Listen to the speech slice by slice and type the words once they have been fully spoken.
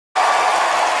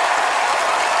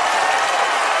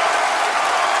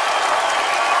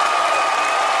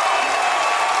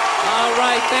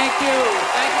right, thank you.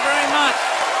 Thank you very much.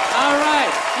 All right,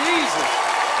 Jesus.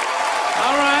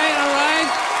 All right.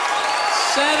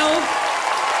 Settled.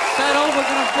 We're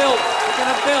gonna build.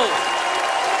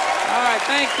 All right,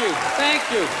 thank you. Thank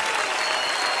you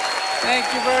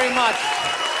very much.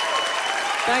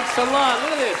 Thanks a lot.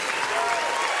 Look at this.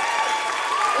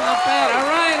 Not bad. All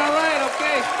right,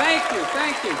 okay. Thank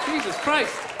you. Jesus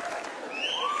Christ.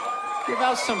 Give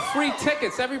out some free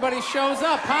tickets. Everybody shows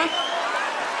up, huh?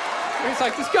 He's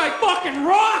like, this guy fucking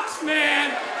rocks,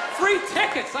 man. Free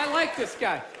tickets. I like this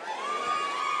guy.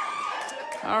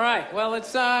 All right. Well,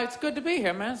 it's good to be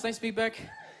here, man. It's nice to be back in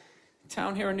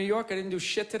town here in New York. I didn't do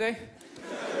shit today.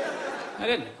 I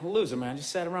didn't. I'm a loser, man.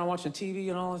 Just sat around watching TV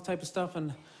and all that type of stuff.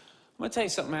 And I'm gonna tell you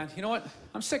something, man. You know what?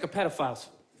 I'm sick of pedophiles.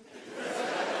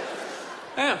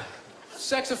 I am.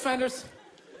 Sex offenders.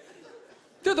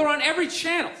 Dude, they're on every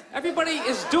channel. Everybody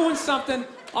is doing something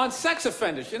on sex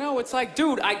offenders. You know, it's like,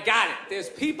 dude, I got it. There's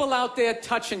people out there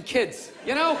touching kids,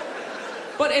 you know?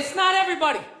 But it's not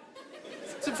everybody.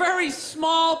 It's a very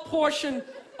small portion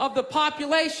of the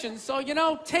population. So, you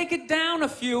know, take it down a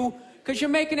few, because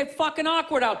you're making it fucking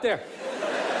awkward out there.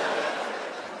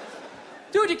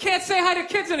 Dude, you can't say hi to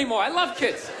kids anymore. I love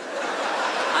kids.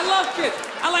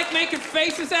 I like making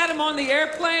faces at them on the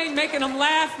airplane, making them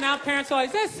laugh. Now parents are like,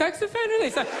 is that sex offender? They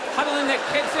start huddling their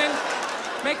kids in,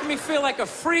 making me feel like a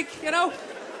freak, you know?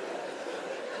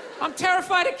 I'm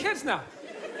terrified of kids now.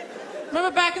 Remember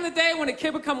back in the day when a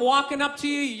kid would come walking up to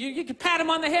you, you could pat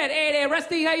him on the head. Hey there,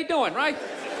 Rusty, how you doing, right?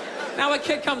 Now a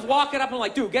kid comes walking up and I'm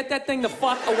like, dude, get that thing the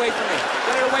fuck away from me.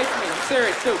 Get it away from me. I'm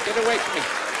serious, dude, get it away from me.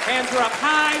 Hands are up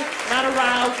high, not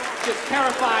aroused, just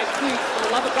terrified. Please, for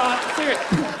the love of God, I'm serious.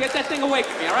 Get that thing away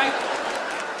from me, all right?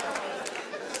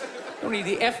 Don't need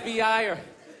the FBI or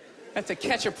have to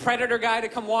catch a predator guy to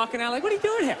come walking out. Like, what are you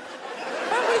doing here?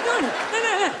 What are you doing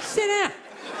here? No, sit down.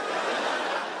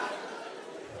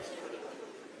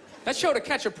 That show, To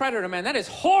Catch a Predator, man, that is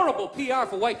horrible PR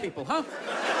for white people, huh?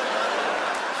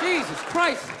 Jesus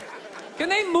Christ. Can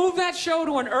they move that show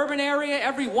to an urban area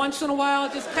every once in a while?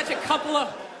 Just catch a couple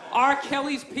of R.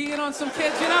 Kelly's peeing on some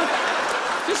kids, you know?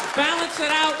 Just balance it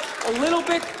out a little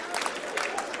bit.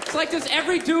 It's like, does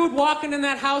every dude walking in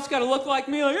that house got to look like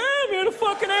me? Like, hey, I'm here, the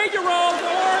fucking 8-year-old,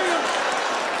 how are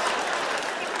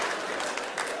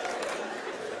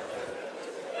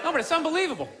you? No, but it's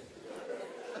unbelievable.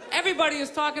 Everybody is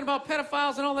talking about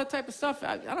pedophiles and all that type of stuff.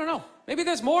 I don't know. Maybe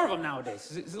there's more of them nowadays.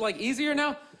 Is it like easier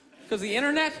now? Because of the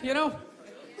internet, you know?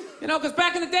 You know, because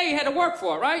back in the day, you had to work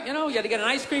for it, right? You know, you had to get an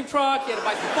ice cream truck, you had to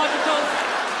buy some Fudgicles,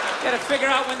 you had to figure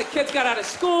out when the kids got out of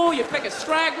school, you pick a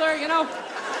straggler, you know?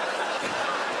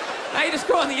 Now you just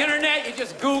go on the internet, you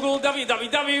just Google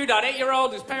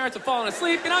www.8-year-old whose parents are falling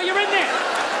asleep, you know, you're in there.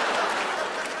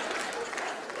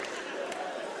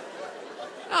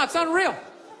 No, it's unreal.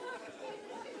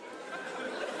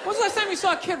 When was the last time you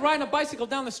saw a kid riding a bicycle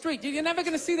down the street? You're never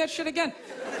going to see that shit again.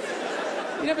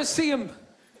 You never see them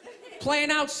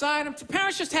playing outside.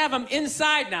 Parents just have them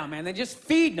inside now, man. They just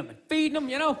feed them and feed them,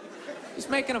 you know? Just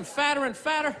making them fatter and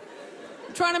fatter.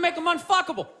 I'm trying to make them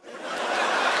unfuckable.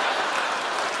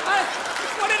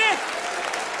 That's what it is.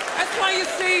 That's why you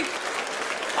see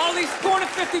all these 40 to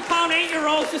 50-pound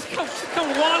 8-year-olds just come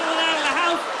waddling out of the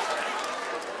house.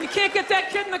 You can't get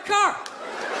that kid in the car.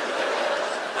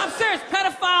 I'm serious.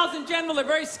 Pedophiles in general, they're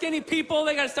very skinny people.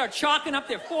 They got to start chalking up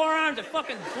their forearms. They're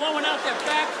fucking blowing out their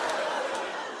back.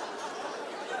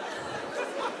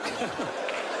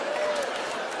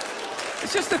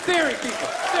 It's just a theory, people.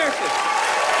 Seriously.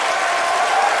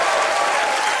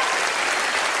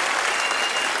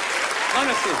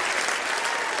 Honestly,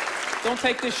 don't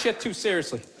take this shit too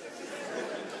seriously.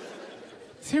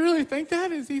 Does he really think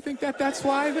that? Does he think that that's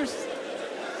why there's...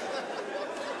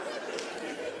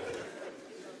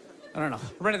 I don't know.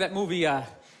 I rented that movie,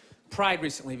 Pride,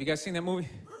 recently. Have you guys seen that movie?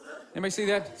 Anybody see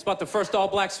that? It's about the first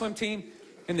all-black swim team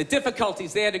and the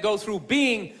difficulties they had to go through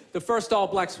being the first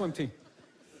all-black swim team.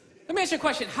 Let me ask you a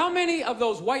question. How many of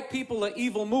those white people are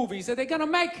evil movies are they gonna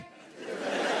make?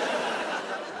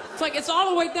 It's like, it's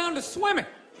all the way down to swimming.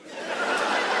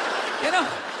 You know?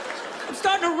 I'm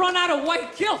starting to run out of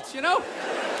white guilt, you know?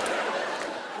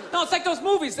 No, it's like those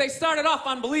movies. They started off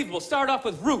unbelievable. Started off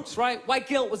with Roots, right? White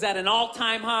guilt was at an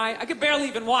all-time high. I could barely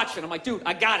even watch it. I'm like, dude,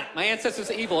 I got it. My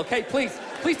ancestors are evil, okay? Please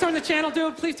turn the channel,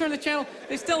 dude. Please turn the channel.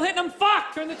 They still hitting them?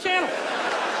 Fuck, turn the channel.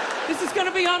 This is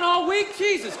gonna be on all week?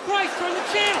 Jesus Christ, turn the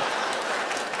channel.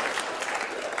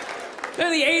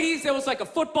 Then in the 80s, there was like a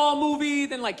football movie.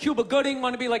 Then like Cuba Gooding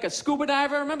wanted to be like a scuba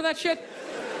diver. Remember that shit?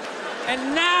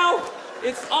 And now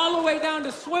it's all the way down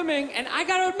to swimming. And I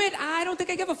gotta admit, I don't think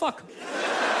I give a fuck.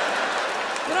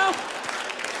 You know?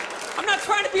 I'm not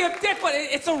trying to be a dick, but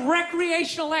it's a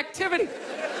recreational activity.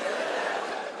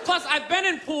 Plus, I've been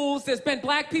in pools. There's been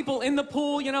black people in the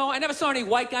pool, you know. I never saw any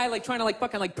white guy, like, trying to, like,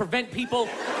 fucking, like, prevent people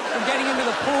from getting into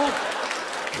the pool.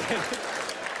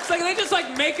 It's like, they just,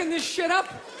 like, making this shit up.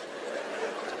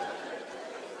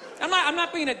 I'm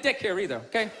not being a dick here either,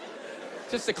 okay?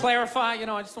 Just to clarify, you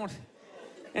know, I just don't want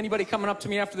anybody coming up to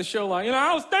me after the show like, you know,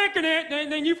 I was thinking it,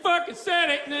 and then you fucking said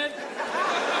it, and then...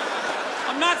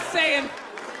 I'm not saying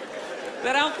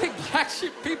that I don't think black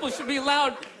people should be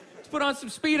allowed to put on some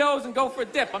Speedos and go for a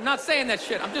dip. I'm not saying that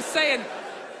shit. I'm just saying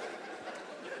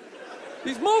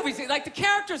these movies, like, the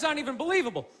characters aren't even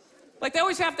believable. Like, they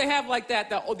always have to have, like,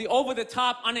 the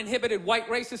over-the-top, uninhibited white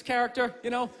racist character, you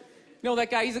know? You know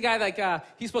that guy? He's a guy, like,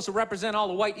 he's supposed to represent all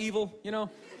the white evil, you know?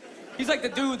 He's like the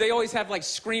dude they always have, like,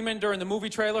 screaming during the movie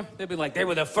trailer. They'd be like, they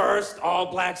were the first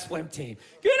all-black swim team.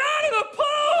 Get out of the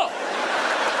pool!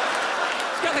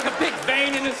 He's got, like, a big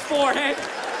vein in his forehead.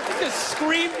 He's just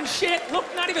screaming shit,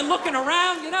 not even looking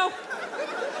around, you know?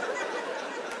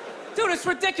 Dude, it's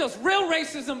ridiculous. Real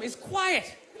racism is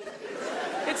quiet.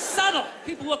 It's subtle.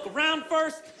 People look around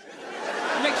first.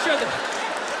 They make sure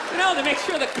they make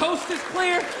sure the coast is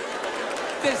clear.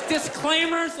 There's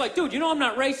disclaimers like, dude, you know I'm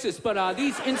not racist, but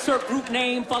these insert group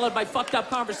name followed by fucked up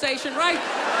conversation, right?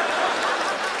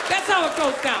 That's how it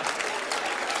goes down.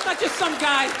 It's not just some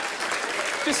guy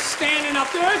just standing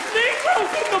up there. There's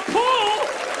Negroes in the pool.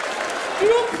 Do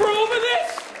you approve of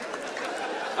this?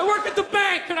 I work at the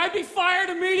bank. Can I be fired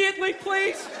immediately,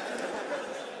 please?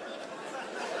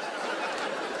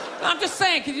 I'm just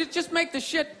saying, can you just make the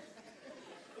shit,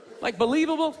 like,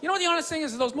 believable? You know what the honest thing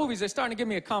is those movies, they're starting to give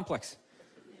me a complex.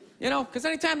 You know, because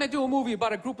anytime they do a movie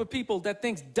about a group of people that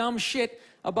thinks dumb shit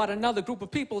about another group of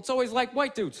people, it's always like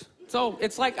white dudes. So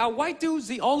it's like, are white dudes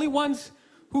the only ones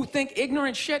who think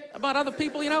ignorant shit about other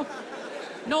people, you know?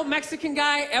 No Mexican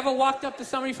guy ever walked up to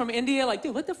somebody from India like,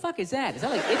 dude, what the fuck is that? Is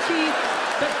that like itchy?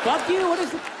 Does that bug you? What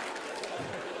is it?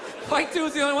 White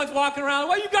dudes the only ones walking around,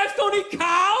 well, you guys don't eat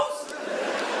cows?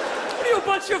 What are you, a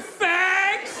bunch of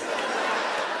fags?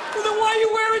 Well, then why are you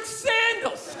wearing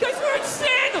sandals? This guy's wearing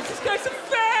sandals. This guy's a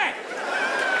fag.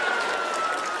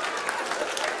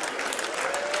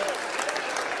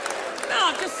 No,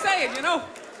 I'm just saying, you know,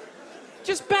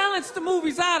 just balance the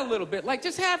movies out a little bit. Like,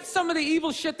 just have some of the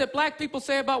evil shit that black people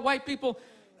say about white people,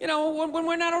 you know, when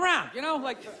we're not around, you know?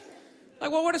 Like,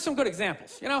 well, what are some good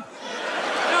examples, you know?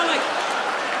 You know, like,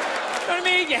 you know what I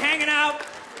mean? You're hanging out,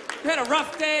 you had a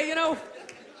rough day, you know?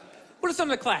 What are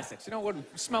some of the classics? You know, what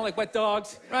smell like wet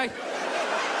dogs, right?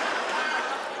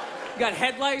 You got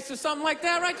head lice or something like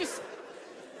that, right?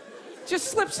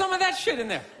 Just slip some of that shit in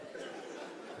there.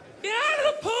 Get out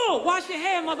of the pool! Wash your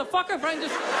hair, motherfucker, right?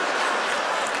 Just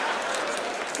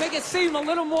make it seem a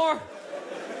little more...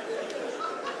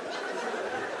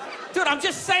 Dude, I'm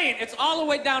just saying, it's all the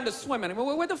way down to swimming. I mean,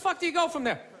 where the fuck do you go from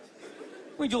there?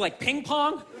 We do, like, ping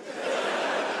pong?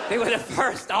 They were the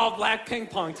first all-black ping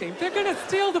pong team. They're gonna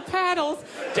steal the paddles.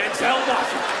 Denzel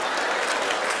Washington.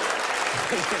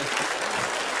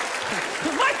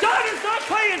 My daughter's not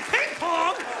playing ping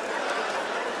pong!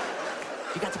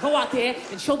 You got to go out there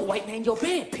and show the white man your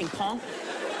band, ping pong.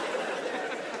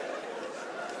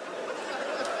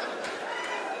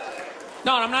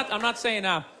 No, I'm not saying,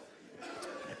 I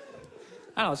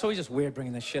don't know, it's always just weird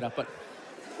bringing this shit up, but...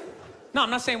 No, I'm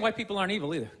not saying white people aren't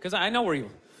evil either, because I know we're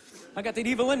evil. I got that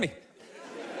evil in me.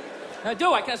 I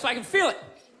do, so I can feel it.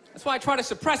 That's why I try to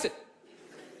suppress it.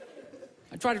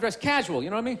 I try to dress casual, you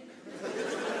know what I mean?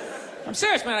 I'm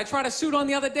serious, man. I tried a suit on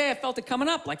the other day. I felt it coming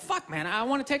up. Like, fuck, man, I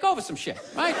want to take over some shit,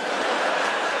 right?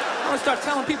 I want to start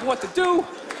telling people what to do.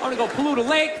 I want to go pollute a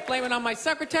lake, blame it on my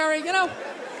secretary, you know?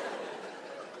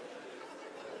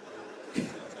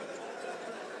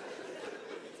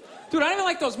 Dude, I don't even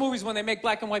like those movies when they make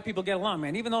black and white people get along,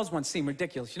 man. Even those ones seem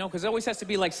ridiculous, you know? Because there always has to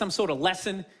be, like, some sort of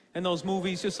lesson in those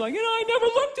movies. Just like, you know, I never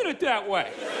looked at it that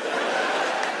way.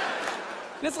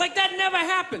 And it's like, that never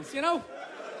happens, you know?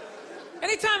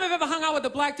 Anytime I've ever hung out with a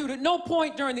black dude, at no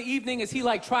point during the evening is he,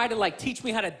 like, try to, like, teach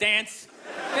me how to dance,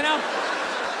 you know?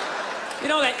 You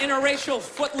know, that interracial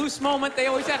footloose moment they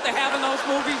always have to have in those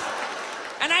movies?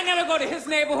 And I never go to his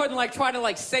neighborhood and, like, try to,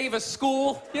 like, save a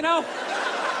school, you know?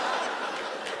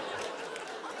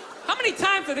 How many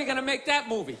times are they gonna make that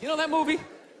movie? You know that movie?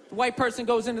 The white person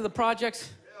goes into the projects.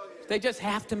 They just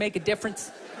have to make a difference.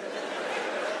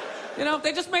 You know,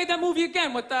 they just made that movie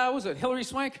again with, what was it, Hilary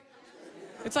Swank?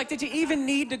 It's like, did you even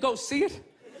need to go see it?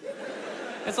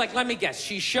 It's like, let me guess,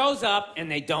 she shows up and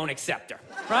they don't accept her,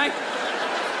 right?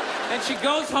 And she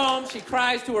goes home, she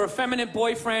cries to her effeminate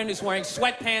boyfriend who's wearing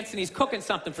sweatpants and he's cooking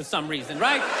something for some reason,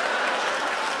 right?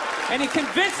 And he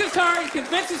convinces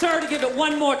her to give it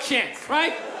one more chance,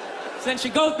 right? So then she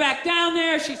goes back down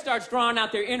there, she starts drawing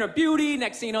out their inner beauty.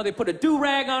 Next thing you know, they put a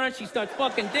do-rag on her, she starts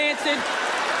fucking dancing.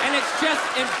 And it's just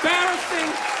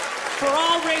embarrassing for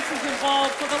all races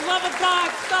involved. For the love of God,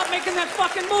 stop making that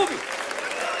fucking movie.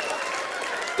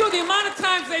 Dude, the amount of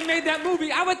times they made that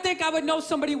movie, I would think I would know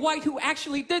somebody white who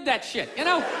actually did that shit, you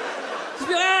know? Just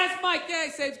be like, that's Mike, yeah,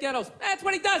 he saves ghettos. That's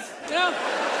what he does, you know?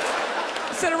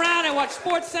 I sit around, I watch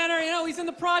Sports Center, you know, he's in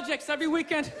the projects every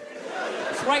weekend.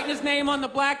 He's writing his name on the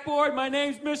blackboard. My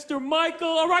name's Mr. Michael.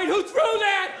 All right, who threw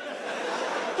that?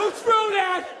 Who threw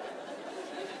that?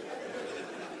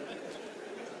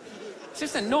 It's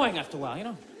just annoying after a while, you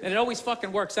know? And it always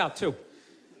fucking works out, too.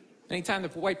 Anytime the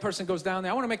white person goes down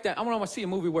there, I want to see a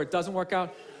movie where it doesn't work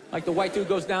out. Like the white dude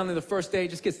goes down there the first day,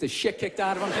 just gets the shit kicked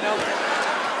out of him, you know?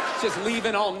 Just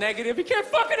leaving all negative. You can't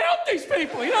fucking help these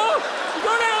people, you know? You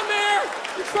go down there,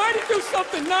 you try to do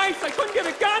something nice. I couldn't get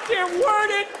a goddamn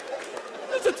word in.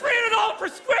 There's a $300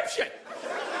 prescription.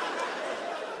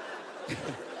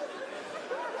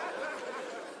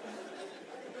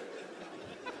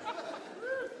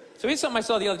 So here's something I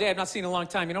saw the other day I've not seen in a long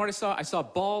time. You know what I saw? I saw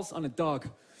balls on a dog.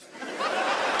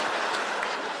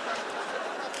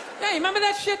 Yeah, you remember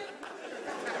that shit?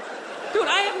 Dude,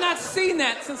 I have not seen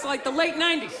that since like the late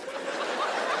 90s.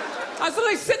 I was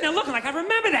literally sitting there looking like, I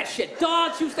remember that shit.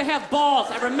 Dogs used to have balls.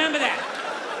 I remember that.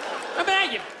 Remember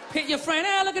that? You hit your friend,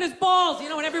 hey, look at his balls, you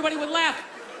know, and everybody would laugh.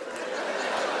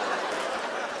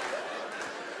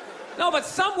 No, but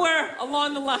somewhere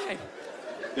along the line,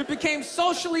 it became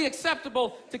socially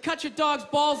acceptable to cut your dog's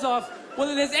balls off,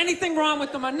 whether there's anything wrong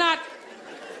with them or not,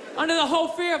 under the whole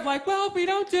fear of like, well, if we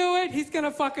don't do it, he's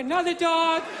gonna fuck another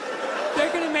dog.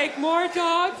 They're gonna make more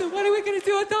dogs, and what are we gonna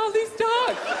do with all these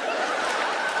dogs?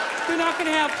 They're not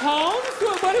gonna have homes?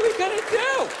 What are we gonna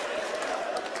do?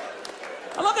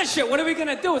 I love that shit. What are we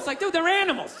gonna do? It's like, dude, they're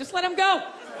animals. Just let them go.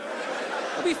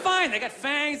 They'll be fine. They got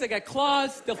fangs, they got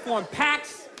claws, they'll form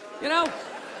packs, you know?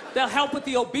 They'll help with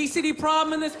the obesity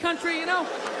problem in this country, you know?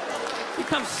 You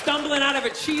come stumbling out of a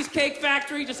cheesecake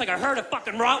factory, just like a herd of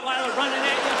fucking Rottweiler running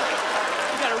at you.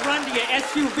 You gotta run to your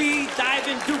SUV, dive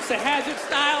in Dukes of Hazzard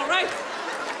style, right?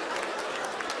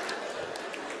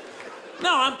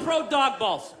 No, I'm pro dog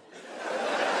balls.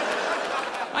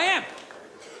 I am.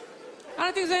 I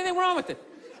don't think there's anything wrong with it.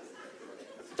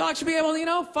 Dog should be able to, you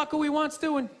know, fuck who he wants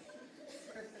to, and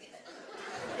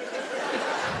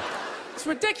it's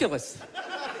ridiculous.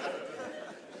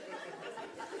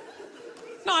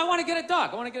 No, I want to get a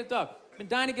dog. I've been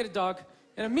dying to get a dog.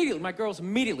 And immediately, my girls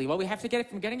well, we have to get it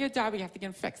from getting a dog, we have to get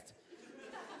him fixed.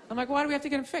 I'm like, why do we have to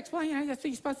get him fixed? Well, you know, that's what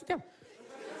you're supposed to do.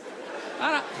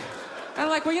 I'm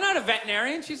like, well, you're not a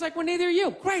veterinarian. She's like, well, neither are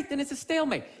you. Great, then it's a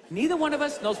stalemate. Neither one of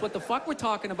us knows what the fuck we're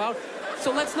talking about,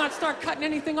 so let's not start cutting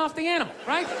anything off the animal,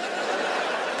 right?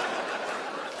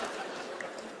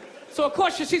 So, of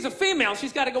course, she's a female.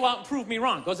 She's got to go out and prove me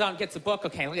wrong. Goes out and gets a book.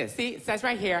 Okay, look at this. See, it says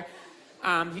right here,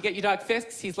 you get your dog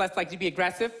fixed, he's less likely to be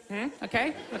aggressive.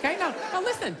 Okay? Okay? No,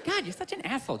 listen. God, you're such an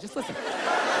asshole. Just listen.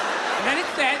 And then it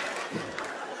says,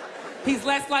 he's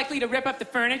less likely to rip up the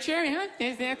furniture.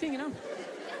 There's that thing, you know.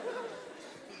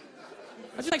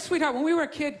 I was just like, sweetheart, when we were a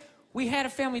kid, we had a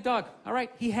family dog, all right?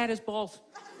 He had his balls.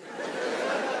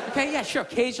 Okay, yeah, sure.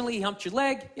 Occasionally, he humped your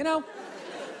leg, you know?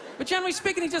 But generally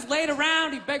speaking, he just laid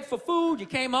around, he begged for food, you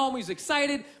came home, he was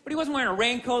excited, but he wasn't wearing a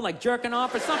raincoat, like jerking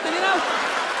off or something, you know?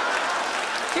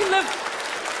 He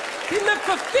lived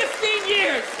for 15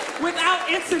 years without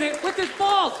incident with his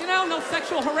balls, you know? No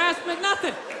sexual harassment,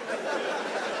 nothing.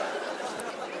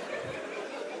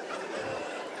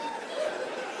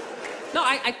 No,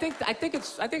 I think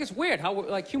it's weird how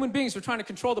like human beings are trying to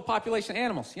control the population of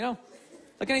animals, you know?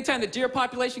 Like anytime the deer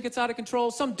population gets out of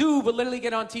control, some dude would literally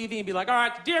get on TV and be like, all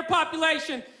right, the deer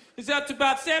population is up to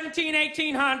about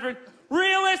 1,800.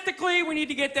 Realistically, we need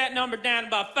to get that number down to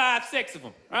about 5, 6 of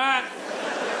them, all right?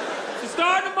 So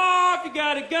start them off, you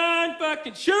got a gun,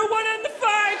 fucking shoot one in the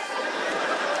face.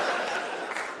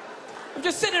 I'm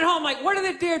just sitting at home like, what are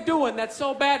the deer doing that's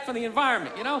so bad for the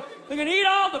environment, you know? They're gonna eat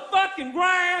all the fucking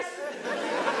grass.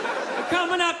 They're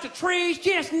coming up to trees,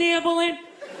 just nibbling.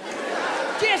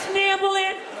 Just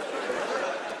nibbling.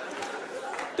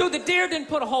 Dude, the deer didn't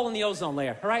put a hole in the ozone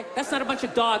layer, all right? That's not a bunch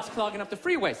of dogs clogging up the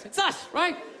freeways. It's us,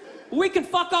 right? We can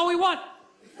fuck all we want.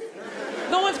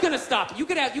 No one's gonna stop it. You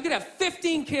could have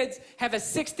 15 kids, have a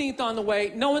 16th on the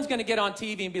way. No one's gonna get on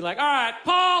TV and be like, all right,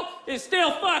 Paul is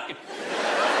still fucking.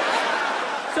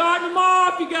 Start them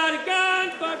off, you got a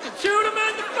gun, fucking shoot him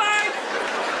in the face.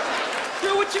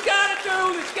 Do what you gotta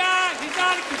do, this guy, he's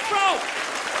out of control.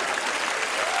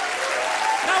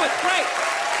 No, it's great.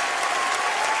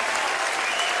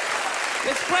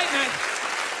 It's great, man.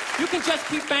 You can just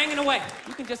keep banging away.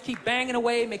 You can just keep banging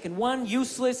away, making one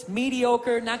useless,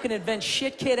 mediocre, not gonna invent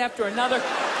shit kid after another.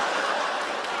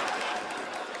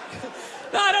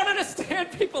 No, I don't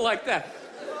understand people like that.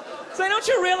 So don't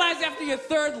you realize after your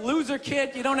third loser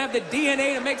kid, you don't have the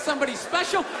DNA to make somebody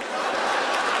special?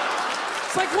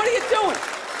 It's like, what are you doing?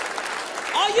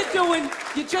 All you're doing,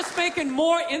 you're just making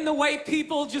more in the way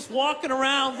people just walking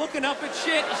around, looking up at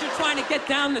shit as you're trying to get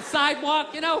down the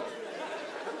sidewalk, you know?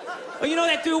 Or you know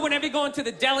that dude, whenever you go into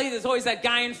the deli, there's always that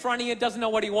guy in front of you, doesn't know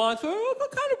what he wants. Oh,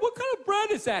 what kind of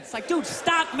bread is that? It's like, dude,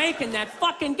 stop making that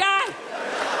fucking guy.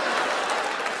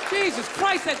 Jesus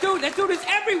Christ, that dude is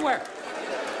everywhere.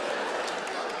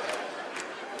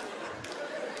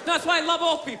 No, that's why I love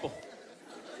old people.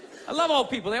 I love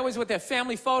old people. They always with their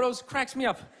family photos, cracks me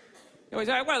up. They always,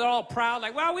 well, they're all proud,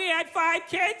 like, well, we had 5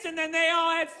 kids, and then they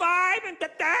all had 5, and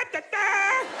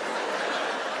da-da-da-da.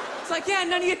 It's like, yeah,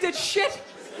 none of you did shit.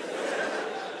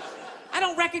 I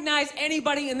don't recognize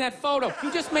anybody in that photo.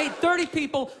 You just made 30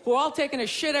 people who are all taking a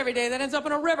shit every day that ends up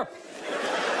in a river.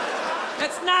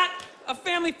 That's not a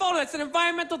family photo. That's an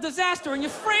environmental disaster, and you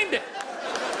framed it.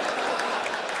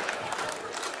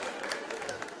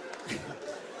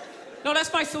 No,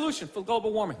 that's my solution for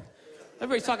global warming.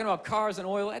 Everybody's talking about cars and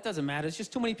oil. That doesn't matter. It's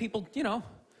just too many people, you know.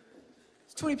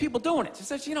 There's too many people doing it. Just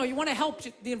that, you know, you want to help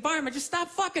the environment, just stop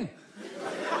fucking.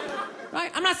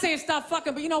 Right? I'm not saying stop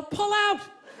fucking, but, you know, pull out.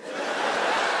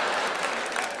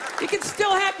 You can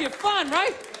still have your fun,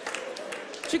 right?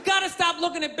 But you gotta stop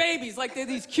looking at babies like they're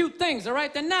these cute things, all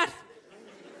right? They're not.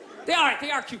 They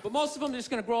are cute, but most of them are just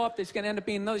gonna grow up, they're just gonna end up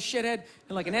being another shithead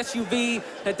in like an SUV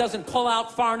that doesn't pull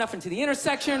out far enough into the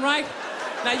intersection, right?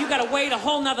 Now you gotta wait a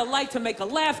whole nother light to make a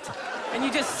left, and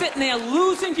you're just sitting there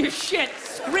losing your shit,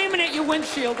 screaming at your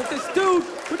windshield at this dude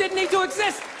who didn't need to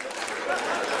exist.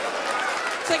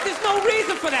 It's like, there's no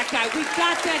reason for that guy. We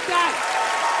got that guy.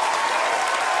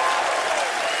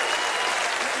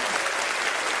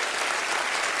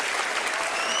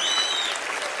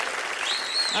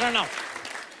 I don't know.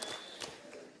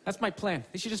 That's my plan.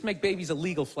 They should just make babies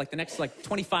illegal for like the next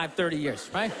 25, 30 years,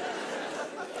 right?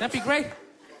 That'd be great.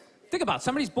 Think about it.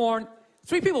 Somebody's born,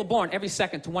 3 people are born every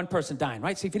second to 1 person dying,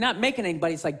 right? So if you're not making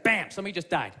anybody, it's like, bam, somebody just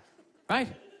died,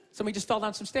 right? Somebody just fell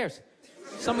down some stairs.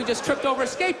 Somebody just tripped over a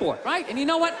skateboard, right? And you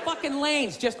know what? Fucking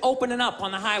lanes just opening up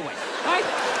on the highway, right?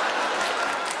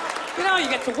 You know, you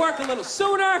get to work a little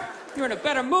sooner, you're in a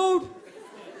better mood.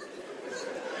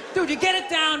 Dude, you get it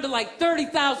down to like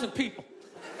 30,000 people.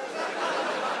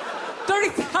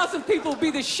 30,000 people will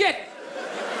be the shit.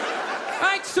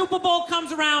 Right? Super Bowl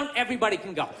comes around, everybody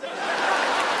can go.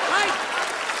 Right?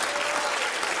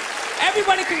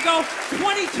 Everybody can go.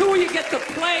 22 you get to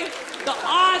play. The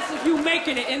odds of you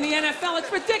making it in the NFL,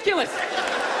 it's ridiculous.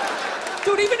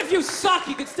 Dude, even if you suck,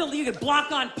 you could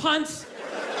block on punts.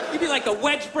 You'd be like the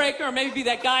wedge breaker, or maybe be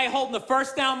that guy holding the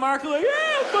first down marker, like,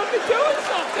 yeah, I'm fucking doing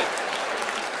something.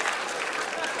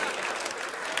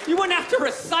 You wouldn't have to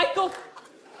recycle.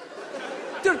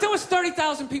 Dude, if there was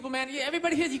 30,000 people, man,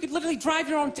 everybody here, you could literally drive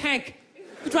your own tank. You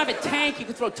could drive a tank, you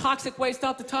could throw toxic waste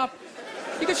out the top.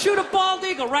 You could shoot a bald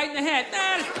eagle right in the head.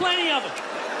 There's plenty of them.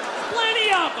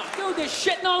 Plenty of them. Dude, they're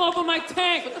shitting all over my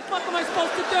tank. What the fuck am I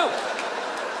supposed to do?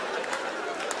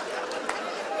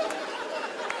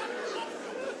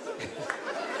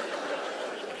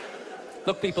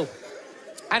 Look, people,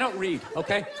 I don't read,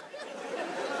 okay?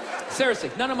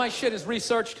 Seriously, none of my shit is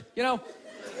researched, you know?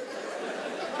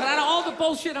 But out of all the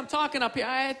bullshit I'm talking up here,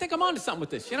 I think I'm onto something with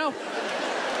this, you know?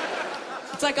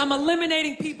 It's like I'm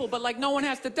eliminating people, but like no one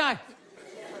has to die.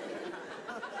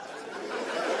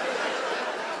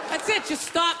 That's it, just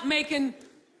stop making...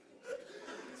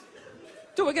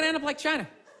 Dude, we're gonna end up like China.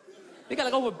 They got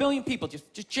like over 1 billion people,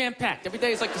 just jam-packed. Every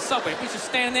day is like the subway. People just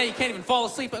standing there, you can't even fall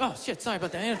asleep. Like, oh, shit, sorry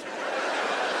about that.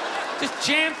 Just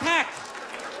jam-packed.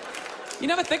 You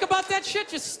never think about that shit?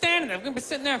 Just standing there. We're gonna be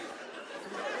sitting there.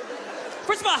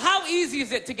 First of all, how easy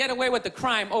is it to get away with the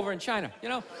crime over in China, you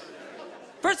know?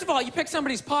 First of all, you pick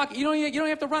somebody's pocket, you don't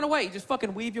have to run away. You just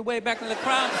fucking weave your way back into the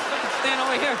crowd, just fucking stand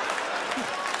over here.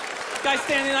 Guy's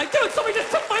standing there like, dude, somebody just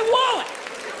took my wallet.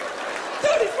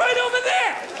 Dude, he's right over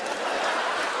there.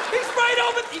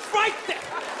 He's right there.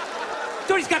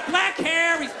 Dude, he's got black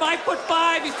hair, he's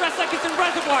 5'5", he's dressed like he's in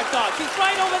Reservoir Dogs. He's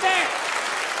right over there.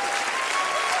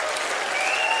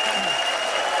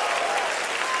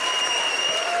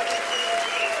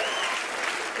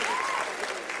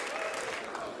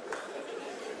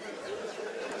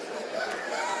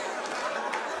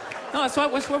 No, that's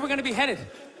where we're going to be headed.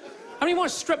 How many more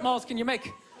strip malls can you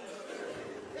make?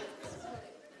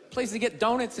 Places to get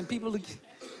donuts and people to...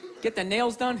 get their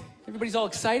nails done. Everybody's all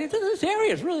excited. This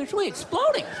area is really, it's really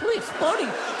exploding. It's really exploding.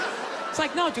 It's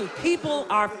like, no, dude, people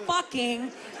are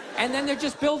fucking, and then they're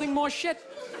just building more shit.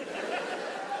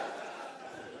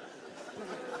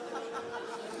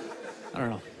 I don't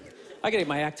know. I gotta get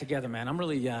my act together, man. I'm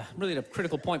really at a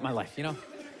critical point in my life, you know?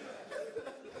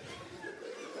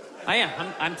 I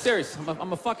am. I'm serious.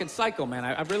 I'm a fucking psycho, man.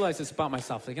 I realize this about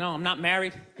myself. Like, you know, I'm not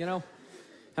married, you know?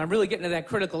 And I'm really getting to that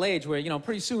critical age where, you know,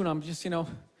 pretty soon I'm just, you know,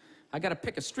 I gotta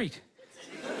pick a street.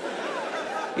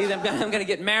 Either I'm gonna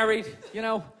get married, you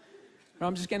know, or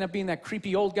I'm just gonna end up being that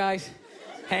creepy old guy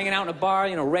hanging out in a bar,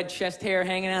 you know, red chest hair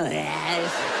hanging out.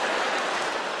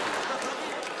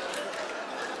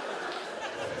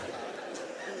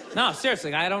 No,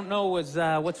 seriously, I don't know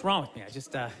what's wrong with me. I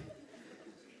just, I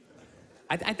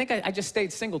think I just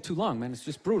stayed single too long, man. It's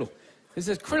just brutal. There's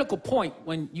this critical point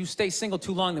when you stay single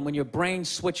too long, then when your brain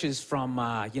switches from,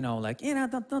 you know, like, you know,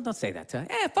 don't say that to her.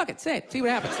 Fuck it, say it, see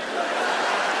what happens.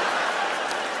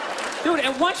 Dude,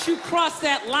 and once you cross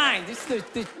that line, this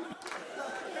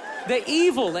the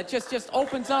evil that just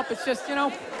opens up. It's just, you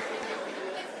know.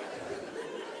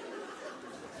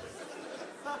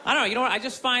 I don't know, you know what? I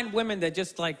just find women that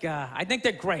just like, I think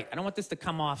they're great. I don't want this to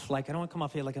come off like, I don't want to come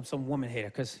off here like I'm some woman hater,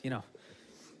 because, you know,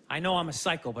 I know I'm a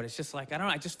psycho, but it's just like, I don't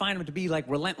know, I just find them to be like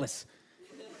relentless.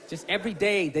 Just every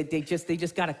day, they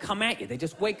just got to come at you. They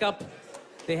just wake up,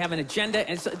 they have an agenda,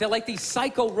 and so they're like these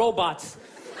psycho robots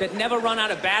that never run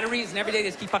out of batteries, and every day they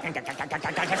just keep fucking, just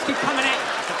keep coming at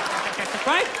you,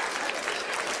 right?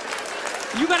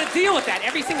 You got to deal with that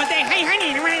every single day. Hey,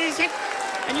 honey, you want this shit?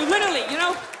 And you literally, you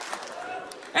know,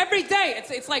 every day,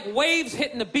 it's like waves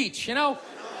hitting the beach, you know?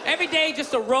 Every day,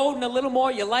 just eroding a little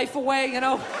more your life away, you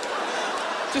know?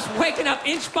 Just waking up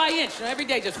inch by inch, you know? Every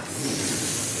day, just...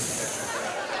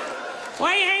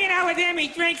 Why are you hanging out with him? He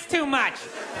drinks too much.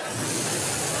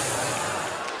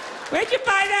 Where'd you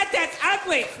buy that? That's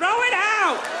ugly. Throw it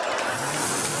out.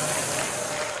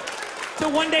 So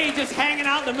one day, you're just hanging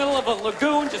out in the middle of a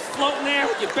lagoon, just floating there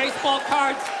with your baseball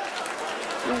cards.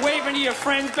 You're waving to your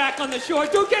friends back on the shore.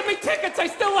 Dude, get me tickets. I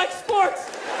still like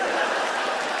sports.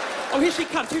 Oh, here she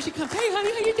comes. Here she comes. Hey,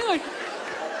 honey, how you doing?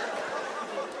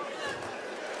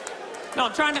 No,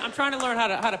 I'm trying to learn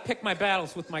how to pick my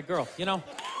battles with my girl, you know?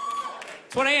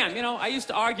 That's what I am, you know? I used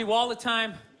to argue all the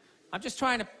time. I'm just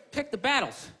trying to pick the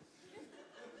battles.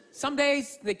 Some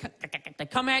days, they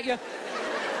come at you.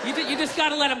 You just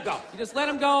gotta let them go. You just let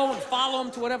them go and follow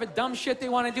them to whatever dumb shit they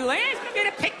want to do. Like, hey, let's go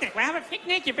get a picnic. We'll have a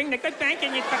picnic. You bring the good bank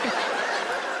and you fucking...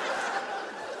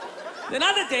 Then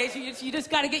other days, you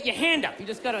just gotta get your hand up. You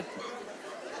just gotta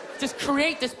just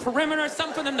create this perimeter,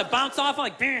 something for them to bounce off,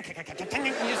 like... You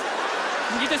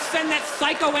just send that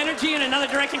psycho energy in another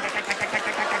direction.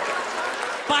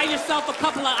 Buy yourself a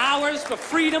couple of hours for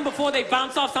freedom before they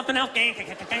bounce off something else. They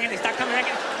start coming back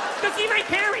in. Go see my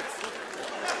parents.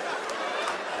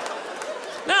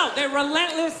 No, they're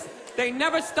relentless, they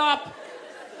never stop,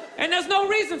 and there's no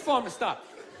reason for them to stop.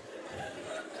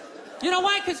 You know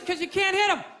why? Because you can't hit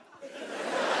them.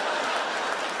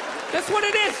 That's what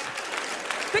it is.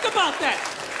 Think about that.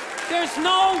 There's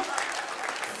no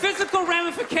physical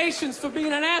ramifications for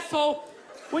being an asshole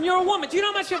when you're a woman. Do you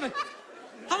know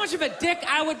how much of a dick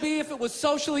I would be if it was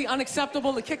socially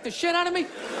unacceptable to kick the shit out of me?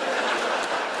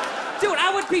 Dude,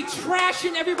 I would be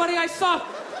trashing everybody I saw.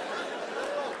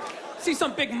 See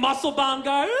some big muscle-bound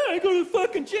guy, hey, I go to the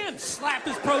fucking gym. Slap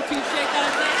his protein shake out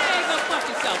and say, hey, go fuck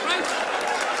yourself, right?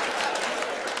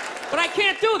 But I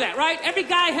can't do that, right? Every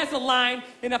guy has a line,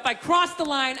 and if I cross the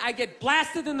line, I get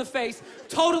blasted in the face.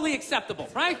 Totally acceptable,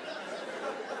 right?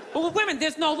 But with women,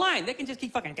 there's no line. They can just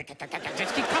keep fucking,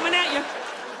 just keep coming at you.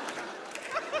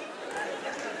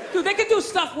 Dude, they can do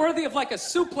stuff worthy of like a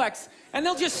suplex, and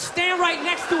they'll just stand right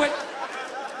next to it.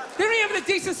 They don't even have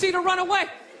the decency to run away.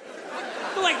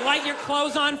 They'll like light your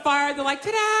clothes on fire. They're like,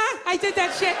 ta-da, I did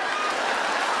that shit.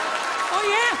 Oh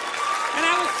yeah. And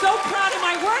I was so proud of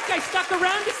my work, I stuck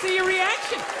around to see your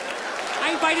reaction.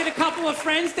 I invited a couple of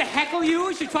friends to heckle you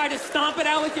as you try to stomp it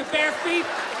out with your bare feet.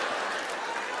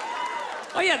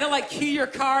 Oh yeah, they'll like key your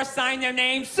car, sign their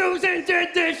name. Susan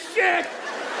did this shit.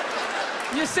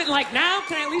 And you're sitting like, now,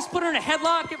 can I at least put her in a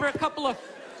headlock, give her a couple of...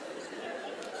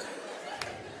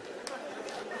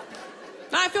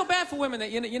 Now, I feel bad for women that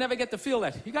you never get to feel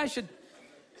that. You guys should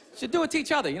do it to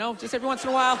each other, you know? Just every once in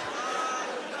a while.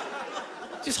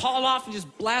 Just haul off and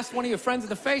just blast one of your friends in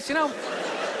the face, you know?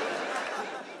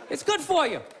 It's good for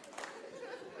you.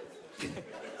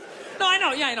 No, I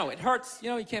know, yeah, I know. It hurts, you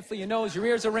know, you can't feel your nose, your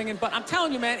ears are ringing, but I'm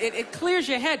telling you, man, it clears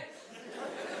your head.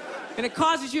 And it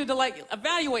causes you to, like,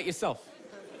 evaluate yourself.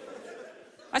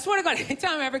 I swear to God,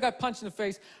 anytime I ever got punched in the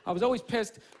face, I was always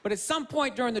pissed. But at some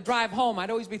point during the drive home, I'd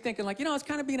always be thinking, like, you know, I was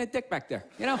kind of being a dick back there,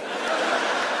 you know?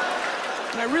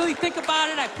 When I really think about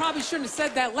it, I probably shouldn't have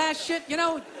said that last shit, you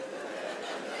know?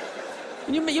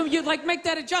 And you like, make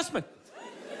that adjustment.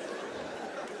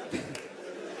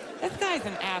 This guy's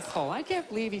an asshole. I can't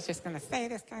believe he's just gonna say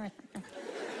this kind of...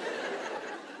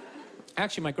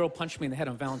 Actually, my girl punched me in the head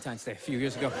on Valentine's Day a few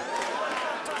years ago.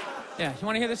 Yeah, you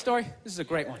wanna hear this story? This is a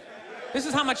great one. This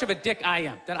is how much of a dick I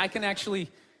am, that I can actually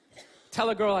tell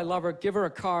a girl I love her, give her a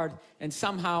card, and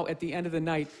somehow at the end of the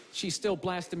night, she's still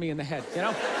blasting me in the head, you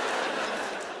know?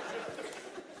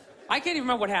 I can't even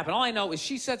remember what happened. All I know is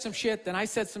she said some shit, then I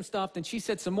said some stuff, then she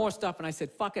said some more stuff, and I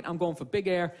said, fuck it, I'm going for big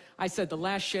air. I said the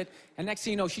last shit, and next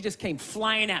thing you know, she just came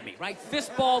flying at me, right?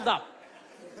 Fist balled up.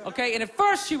 Okay, and at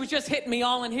first she was just hitting me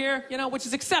all in here, you know, which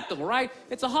is acceptable, right?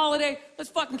 It's a holiday, let's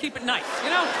fucking keep it nice, you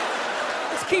know?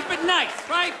 Let's keep it nice,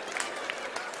 right?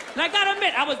 And I gotta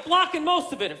admit, I was blocking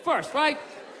most of it at first, right?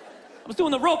 I was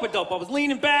doing the rope-a-dope. I was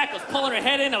leaning back, I was pulling her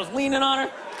head in, I was leaning on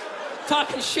her,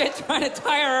 talking shit, trying to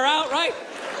tire her out, right?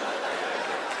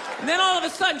 And then all of a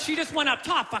sudden, she just went up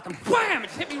top, fucking wham! It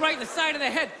just hit me right in the side of the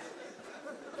head.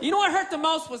 You know what hurt the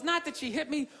most was not that she hit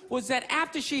me, was that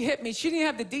after she hit me, she didn't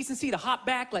have the decency to hop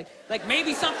back, like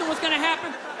maybe something was gonna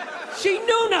happen. She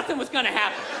knew nothing was gonna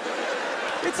happen.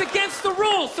 It's against the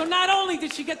rules. So not only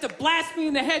did she get to blast me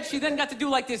in the head, she then got to do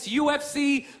like this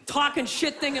UFC talking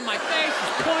shit thing in my face,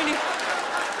 she's pointing.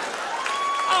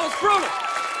 Oh, it's brutal.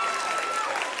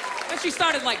 Then she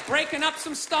started like breaking up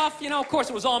some stuff, you know, of course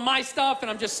it was all my stuff, and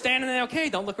I'm just standing there, okay,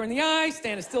 don't look her in the eye,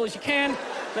 stand as still as you can,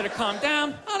 let her calm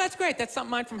down. Oh, that's great, that's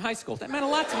something mine from high school. That meant a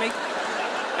lot to me.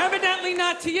 Evidently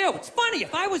not to you. It's funny,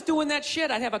 if I was doing that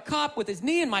shit, I'd have a cop with his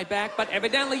knee in my back, but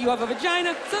evidently you have a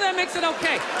vagina, so that makes it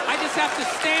okay. I just have to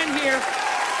stand here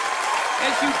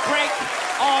as you break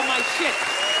all my shit.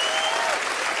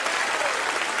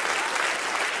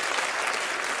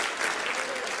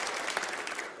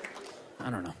 I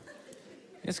don't know.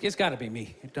 It's gotta be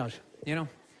me. It does, you know?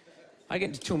 I get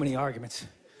into too many arguments.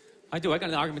 I do. I got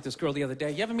in an argument with this girl the other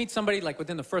day. You ever meet somebody, like,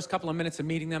 within the first couple of minutes of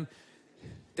meeting them,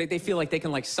 they feel like they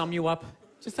can, like, sum you up?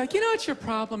 Just like, you know what your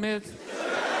problem is?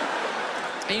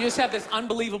 And you just have this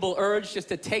unbelievable urge just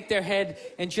to take their head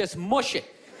and just mush it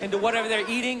into whatever they're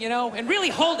eating, you know? And really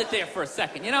hold it there for a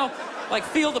second, you know? Like,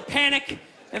 feel the panic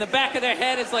in the back of their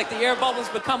head as, like, the air bubbles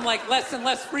become, like, less and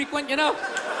less frequent, you know?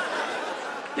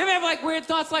 You ever have, like, weird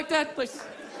thoughts like that? Like,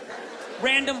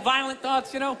 random, violent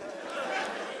thoughts, you know?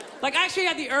 Like, I actually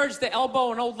had the urge to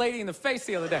elbow an old lady in the face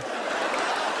the other day.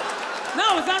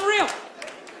 No, it's unreal.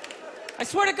 I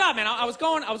swear to God, man, I was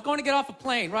going to get off a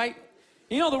plane, right?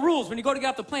 You know the rules, when you go to get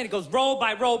off the plane, it goes row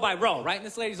by row by row, right? And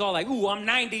this lady's all like, ooh, I'm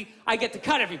 90, I get to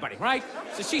cut everybody, right?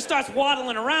 So she starts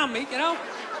waddling around me, you know?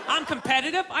 I'm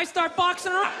competitive, I start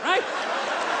boxing her up, right?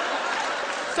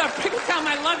 Start picking down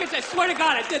my luggage, I swear to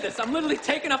God I did this. I'm literally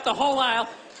taking up the whole aisle,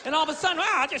 and all of a sudden, wow,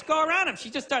 I'll just go around him.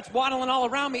 She just starts waddling all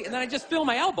around me, and then I just feel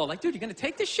my elbow. Like, dude, you gonna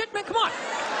take this shit, man? Come on.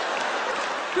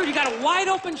 Dude, you got a wide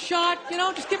open shot, you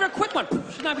know? Just give her a quick one.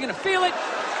 She's not even gonna feel it.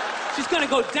 She's gonna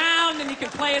go down, then you can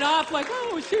play it off like,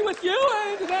 oh, is she with you?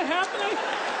 Did that happen?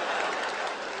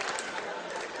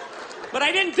 But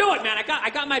I didn't do it, man. I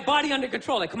got my body under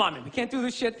control. Like, come on, man, we can't do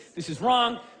this shit. This is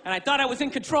wrong. And I thought I was in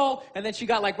control, and then she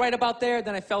got like right about there.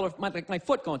 Then I felt my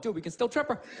foot going, dude, we can still trip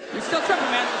her. We can still trip her,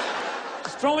 man.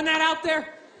 Just throwing that out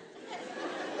there.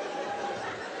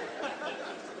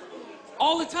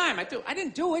 All the time. I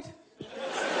didn't do it.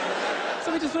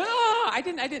 Somebody just went, oh, I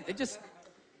didn't. It just...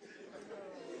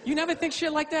 You never think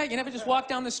shit like that? You never just walk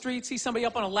down the street, see somebody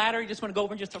up on a ladder, you just want to go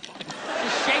over and just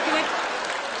shaking it?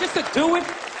 Just to do it?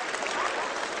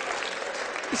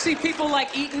 You see people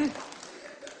like eating,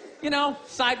 you know,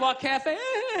 sidewalk cafe,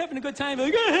 having a good time,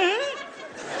 like,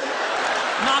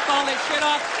 knock all their shit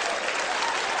off.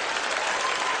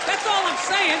 That's all I'm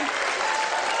saying.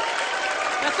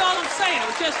 That's all I'm saying.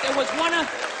 It was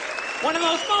one of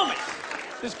those moments.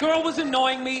 This girl was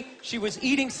annoying me, she was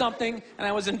eating something, and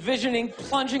I was envisioning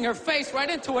plunging her face right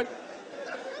into it.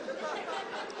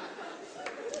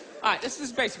 All right, this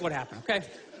is basically what happened, okay?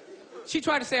 She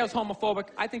tried to say I was homophobic.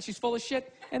 I think she's full of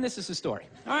shit, and this is the story,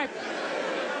 all right?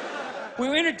 We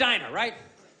were in a diner, right?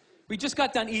 We just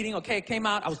got done eating, okay, it came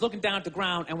out, I was looking down at the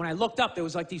ground, and when I looked up, there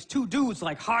was like these two dudes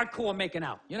like hardcore making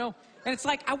out, you know? And it's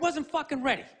like, I wasn't fucking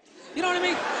ready. You know what I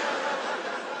mean?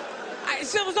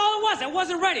 It was all it was, I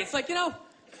wasn't ready. It's like, you know,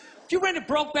 if you rented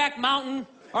Brokeback Mountain,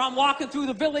 or I'm walking through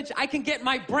the village, I can get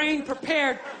my brain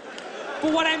prepared for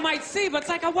what I might see, but it's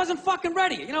like I wasn't fucking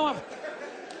ready. You know,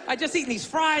 I just eating these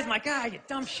fries, I'm like, ah, you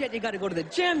dumb shit, you gotta go to the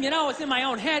gym, you know, it's in my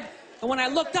own head. And when I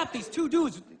looked up, these two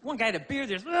dudes, one guy had a beard,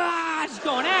 just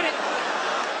going at it.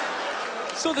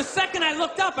 So the second I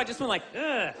looked up, I just went like,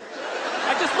 ugh.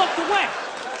 I just looked away.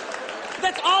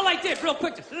 That's all I did, real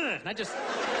quick, just, ugh.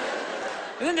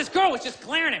 And then this girl was just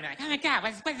glaring at me, like, oh my God,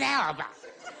 what's that all about?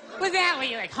 What's that? Were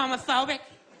you like homophobic?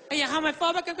 Are you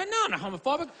homophobic? I go, no, I'm not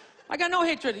homophobic. I got no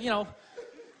hatred, you know.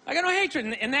 I got no hatred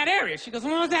in that area. She goes,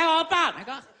 well, what's that all about? And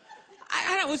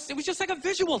I go, it was just like a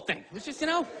visual thing. It was just, you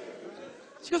know.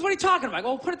 She goes, what are you talking about? I go,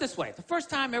 well, put it this way. The first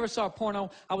time I ever saw a porno,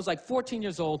 I was like 14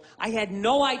 years old. I had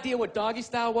no idea what doggy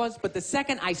style was, but the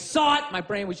second I saw it, my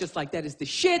brain was just like, that is the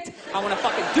shit. I want to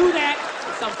fucking do that.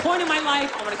 At some point in my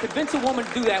life, I want to convince a woman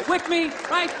to do that with me,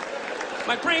 right?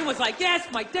 My brain was like, yes.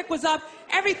 My dick was up.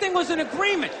 Everything was in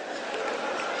agreement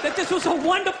that this was a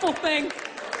wonderful thing,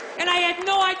 and I had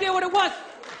no idea what it was.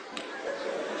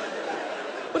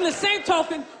 But in the same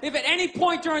token, if at any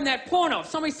point during that porno, if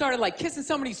somebody started like kissing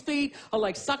somebody's feet or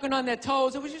like sucking on their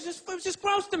toes, it was just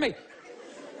gross to me.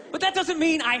 But that doesn't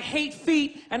mean I hate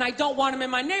feet and I don't want them in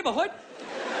my neighborhood.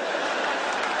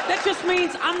 That just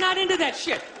means I'm not into that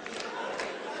shit.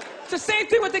 It's the same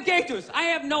thing with the gay dudes. I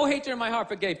have no hatred in my heart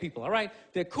for gay people, all right?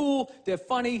 They're cool, they're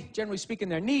funny, generally speaking,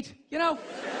 they're neat, you know?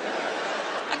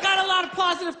 I got a lot of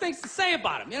positive things to say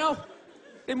about them, you know?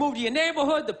 They move to your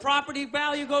neighborhood, the property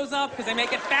value goes up because they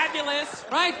make it fabulous,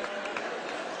 right?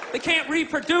 They can't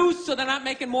reproduce, so they're not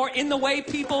making more in-the-way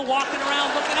people walking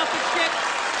around looking up at shit.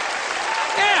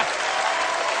 Yeah.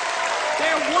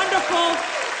 They're wonderful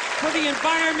for the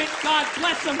environment, God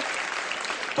bless them.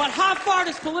 But how far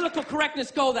does political correctness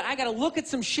go that I gotta look at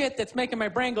some shit that's making my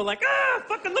brain go like,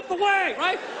 fucking look away,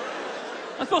 right?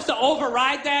 I'm supposed to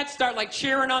override that, start like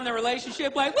cheering on the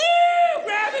relationship, like, woo,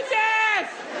 grab his ass!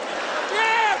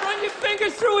 Yeah, run your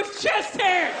fingers through his chest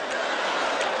hair!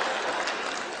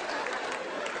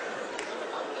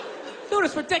 Dude,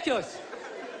 it's ridiculous.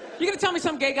 You gonna tell me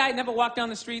some gay guy never walked down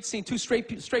the street, seen two straight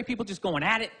people just going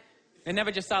at it, and never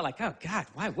just thought like, oh God,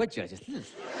 why would you? Just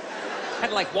had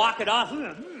to like walk it off.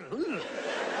 You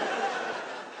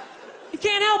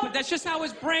can't help it. That's just how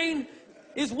his brain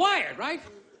is wired, right?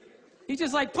 He's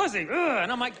just like pussy,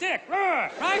 and I'm like dick,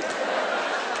 right?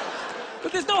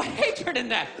 But there's no hatred in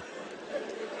that.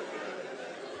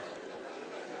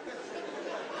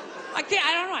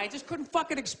 I don't know, I just couldn't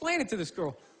fucking explain it to this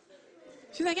girl.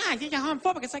 She's like, I think you're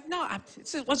homophobic. It's like, no,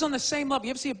 it was on the same level.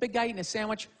 You ever see a big guy eating a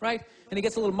sandwich, right? And he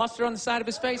gets a little mustard on the side of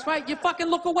his face, right? You fucking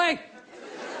look away.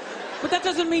 But that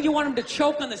doesn't mean you want him to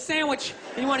choke on the sandwich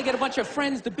and you want to get a bunch of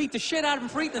friends to beat the shit out of him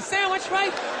for eating the sandwich,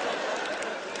 right?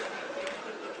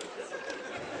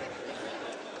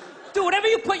 Dude, whatever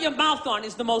you put your mouth on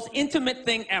is the most intimate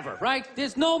thing ever, right?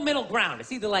 There's no middle ground.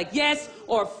 It's either like yes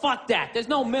or fuck that. There's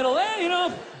no middle, you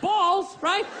know, balls,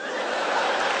 right?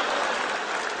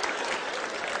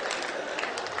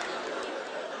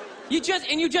 You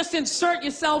just insert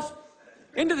yourself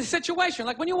into the situation.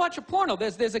 Like when you watch a porno,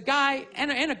 there's a guy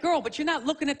and a girl, but you're not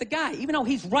looking at the guy. Even though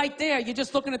he's right there, you're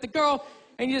just looking at the girl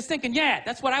and you're just thinking, yeah,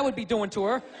 that's what I would be doing to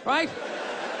her, right?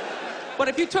 But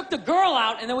if you took the girl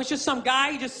out and there was just some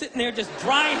guy just sitting there just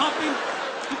dry humping,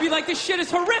 you'd be like, this shit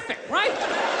is horrific, right?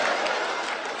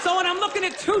 So when I'm looking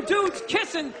at two dudes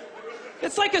kissing,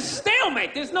 it's like a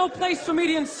stalemate. There's no place for me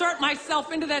to insert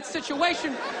myself into that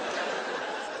situation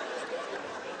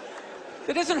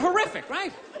that isn't horrific,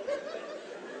 right?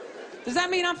 Does that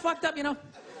mean I'm fucked up, you know?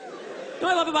 You know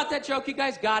what I love about that joke? You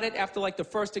guys got it after like the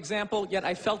first example, yet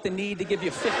I felt the need to give you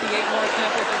 58 more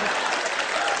examples.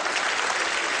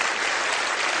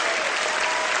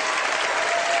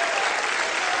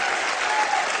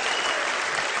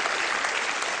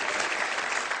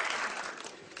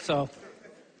 So,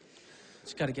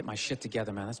 just gotta get my shit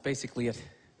together, man. That's basically it.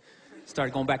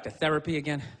 Started going back to therapy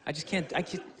again. I just can't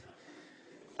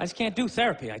do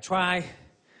therapy. I try.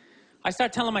 I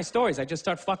start telling my stories. I just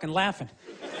start fucking laughing.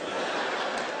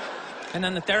 And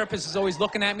then the therapist is always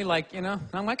looking at me like, you know, and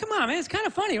I'm like, come on, man, it's kind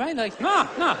of funny, right? Like, no,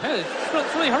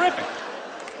 it's really horrific.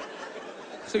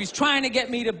 So he's trying to get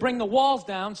me to bring the walls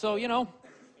down, so, you know,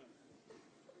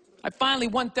 I finally,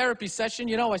 one therapy session,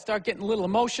 you know, I start getting a little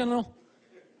emotional.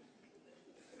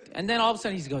 And then all of a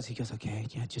sudden he goes, okay,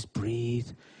 yeah, just breathe.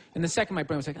 And the second my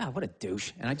brain was like, what a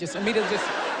douche. And I just immediately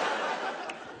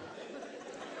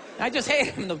I just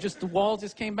hated him, though. Just the wall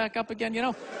just came back up again, you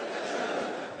know?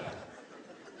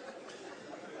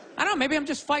 I don't know, maybe I'm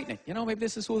just fighting it, you know? Maybe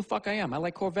this is who the fuck I am. I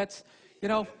like Corvettes, you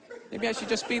know? Maybe I should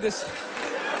just be this...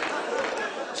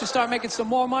 Should start making some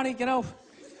more money, you know?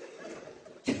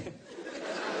 You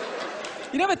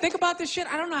never think about this shit?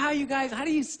 I don't know how you guys... How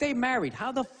do you stay married?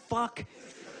 How the fuck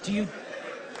do you...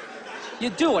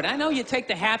 You do it. I know you take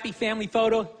the happy family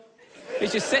photo.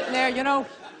 It's just sitting there, you know?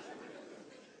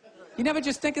 You never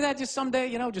just think of that just someday,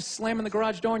 you know, just slamming the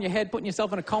garage door in your head, putting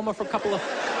yourself in a coma for a couple of...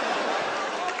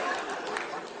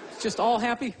 Just all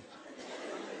happy?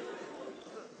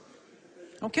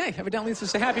 Okay, evidently this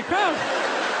is a happy crowd.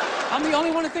 I'm the only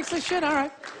one who thinks this shit? All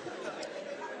right.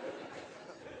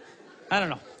 I don't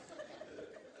know.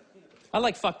 I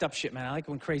like fucked up shit, man. I like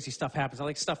when crazy stuff happens. I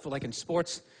like stuff like in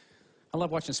sports. I love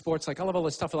watching sports. Like, I love all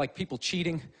this stuff with, like, people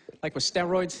cheating, like with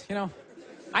steroids, you know?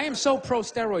 I am so pro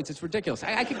steroids, it's ridiculous.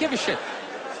 I could give a shit.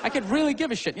 I could really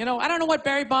give a shit, you know? I don't know what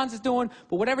Barry Bonds is doing,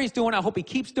 but whatever he's doing, I hope he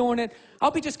keeps doing it. I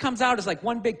hope he just comes out as, like,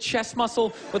 one big chest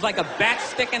muscle with, like, a bat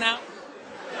sticking out.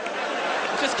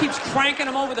 Just keeps cranking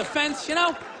him over the fence, you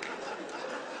know?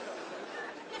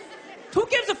 Who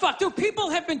gives a fuck? Dude, people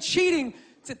have been cheating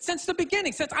since the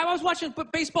beginning. Since I was watching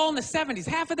baseball in the 70s,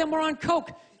 half of them were on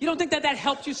coke. You don't think that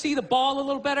helped you see the ball a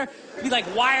little better? Be like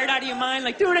wired out of your mind,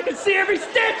 like, dude, I can see every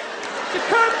stick. It's a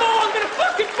curveball, I'm gonna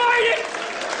fucking fight it.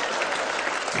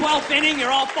 12th inning, you're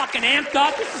all fucking amped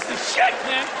up. This is the shit,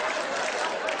 man.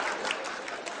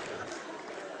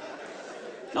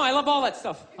 No, I love all that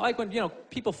stuff. I like when, you know,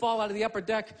 people fall out of the upper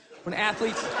deck, when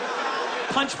athletes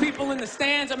punch people in the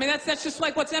stands. I mean, that's just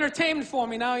like what's entertainment for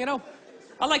me now, you know?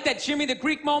 I like that Jimmy the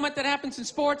Greek moment that happens in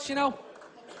sports, you know?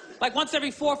 Like once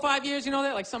every 4 or 5 years, you know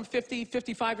that? Like some 50,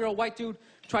 55-year-old white dude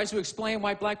tries to explain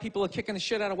why black people are kicking the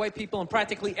shit out of white people in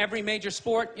practically every major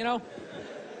sport, you know?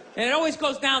 And it always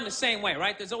goes down the same way,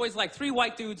 right? There's always like 3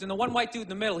 white dudes, and the one white dude in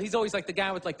the middle, he's always like the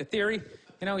guy with like the theory.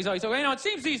 You know, he's always like, you know, it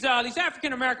seems these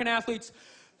African-American athletes,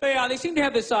 they seem to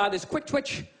have this quick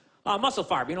twitch muscle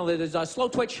fiber. You know, there's a slow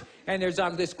twitch, and there's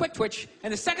this quick twitch.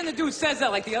 And the second the dude says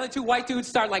that, like, the other 2 white dudes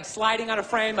start, like, sliding out of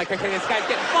frame. Like, okay, this guy's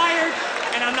getting fired,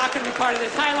 and I'm not going to be part of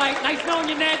this highlight. Nice knowing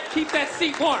you, Ned. Keep that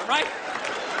seat warm, right?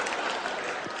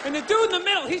 And the dude in the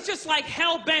middle, he's just, like,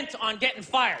 hell-bent on getting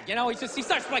fired. You know, he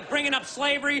starts, like, bringing up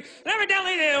slavery. And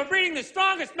evidently, they were breeding the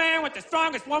strongest man with the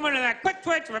strongest woman and that quick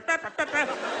twitch.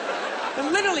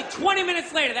 And literally 20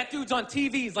 minutes later, that dude's on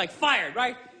TV. He's, like, fired,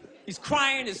 right? He's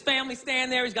crying, his family's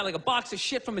standing there, he's got like a box of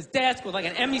shit from his desk with like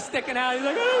an Emmy sticking out. He's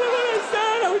like, oh, I'm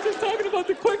sad, I was just talking about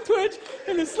the quick twitch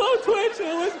and the slow twitch, and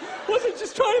I wasn't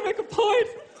just trying to make a point.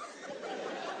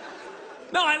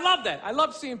 No, I love that. I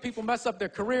love seeing people mess up their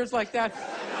careers like that.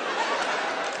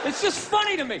 It's just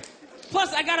funny to me.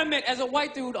 Plus, I gotta admit, as a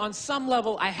white dude, on some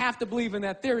level, I have to believe in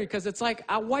that theory, because it's like,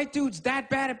 are white dudes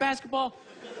that bad at basketball?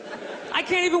 I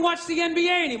can't even watch the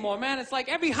NBA anymore, man. It's like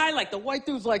every highlight, the white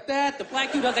dude's like that, the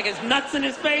black dude has like his nuts in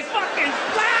his face. Fucking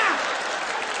blah!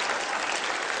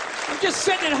 I'm just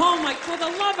sitting at home like, for the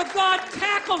love of God,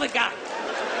 tackle the guy.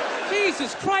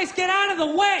 Jesus Christ, get out of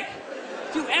the way.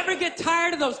 Do you ever get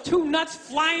tired of those 2 nuts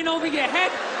flying over your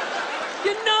head?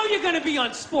 You know you're gonna be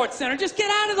on SportsCenter. Just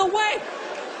get out of the way.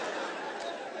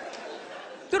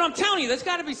 Dude, I'm telling you, there's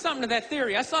got to be something to that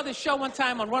theory. I saw this show one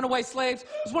time on runaway slaves. It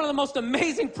was one of the most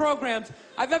amazing programs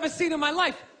I've ever seen in my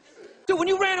life. Dude, when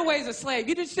you ran away as a slave,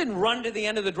 you just didn't run to the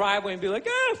end of the driveway and be like,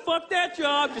 fuck that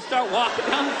job. Just start walking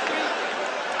down the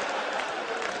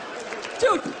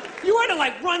street. Dude, you had to,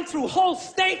 like, run through whole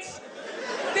states.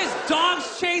 There's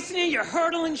dogs chasing you, you're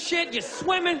hurdling shit, you're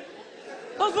swimming.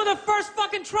 Those were the first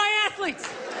fucking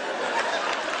triathletes.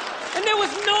 And there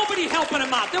was nobody helping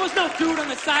him out. There was no dude on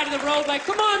the side of the road like,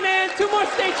 come on, man, 2 more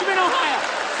states, you're in Ohio.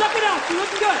 Suck it up, you're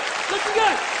looking good, looking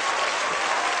good.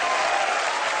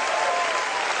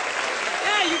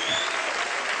 Yeah,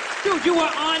 dude, you were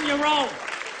on your own.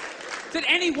 Is it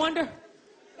any wonder?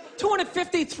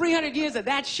 250, 300 years of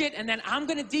that shit, and then I'm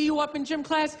gonna D you up in gym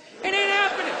class? It ain't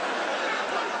happening.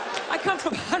 I come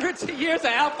from hundreds of years of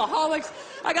alcoholics.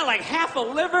 I got like half a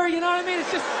liver, you know what I mean?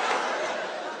 It's just...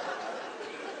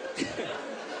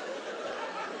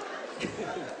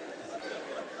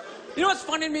 You know what's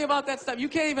funny to me about that stuff? You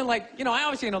can't even, like, you know, I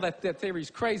obviously know that theory's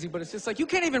crazy, but it's just like, you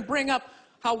can't even bring up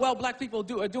how well black people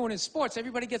are doing in sports.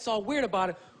 Everybody gets all weird about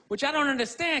it, which I don't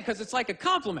understand, because it's like a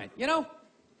compliment, you know?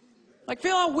 Like,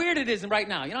 feel how weird it is right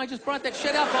now. You know, I just brought that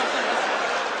shit up all the time.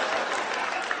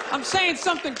 I'm saying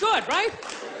something good, right?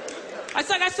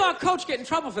 I saw a coach get in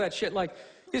trouble for that shit. Like,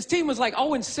 his team was like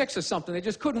 0-6 or something. They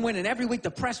just couldn't win, and every week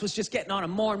the press was just getting on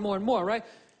him more and more and more, right?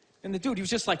 And the dude, he was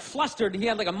just like flustered, and he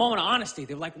had like a moment of honesty.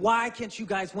 They were like, why can't you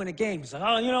guys win a game? He's like,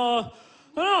 oh, you know,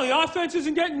 the offense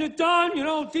isn't getting it done, you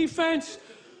know, defense,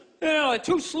 you know,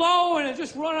 too slow, and it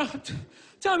just run out.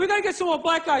 Tell him, we gotta get some more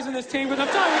black guys in this team, because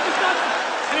I'm telling you, it's just not...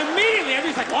 And immediately,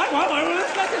 everybody's like, what?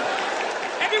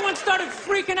 Everyone started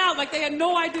freaking out, like they had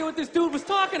no idea what this dude was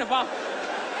talking about.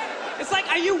 It's like,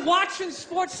 are you watching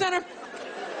SportsCenter?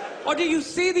 Or do you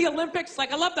see the Olympics?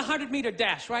 Like, I love the 100-meter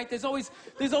dash, right? There's always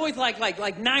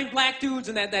like 9 black dudes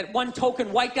and that one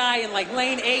token white guy in, like,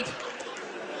 lane 8.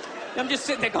 I'm just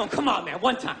sitting there going, come on, man,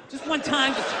 one time. Just one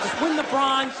time, just win the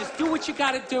bronze, just do what you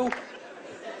gotta do.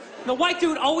 And the white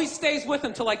dude always stays with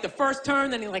him till like the first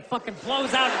turn, then he like fucking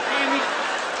blows out his hammy.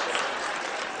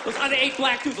 Those other 8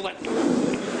 black dudes are like,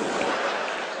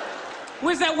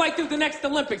 where's that white dude the next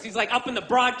Olympics? He's like up in the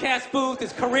broadcast booth,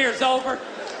 his career's over.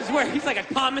 He's like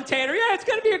a commentator. Yeah, it's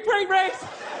gonna be a great race.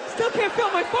 Still can't feel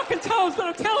my fucking toes, but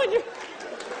I'm telling you.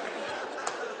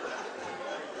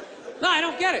 No, I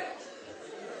don't get it.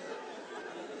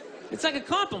 It's like a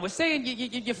compliment. We're saying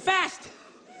you're fast.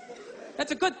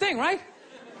 That's a good thing, right?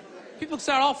 People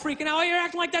start all freaking out. Oh, you're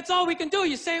acting like that's all we can do.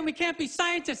 You're saying we can't be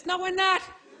scientists. No, we're not.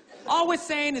 All we're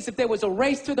saying is if there was a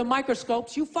race through the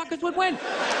microscopes, you fuckers would win.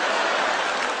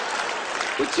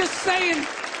 We're just saying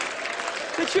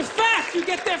that you're fast. You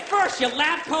get there first. Your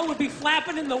lab coat would be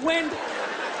flapping in the wind.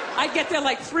 I'd get there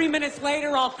like 3 minutes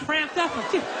later, all cramped up.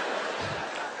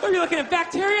 Are you looking at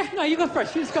bacteria? No, you go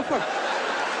first. You just go first.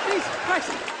 Jesus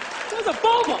Christ. It was a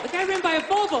Volvo. The guy ran by a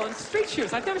Volvo in street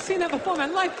shoes. I've never seen that before in my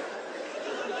life.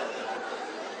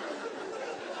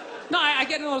 No, I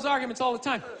get into those arguments all the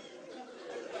time.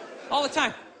 All the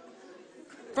time.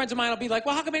 Friends of mine will be like,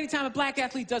 well, how come anytime a black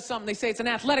athlete does something, they say it's an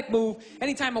athletic move?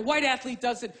 Anytime a white athlete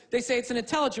does it, they say it's an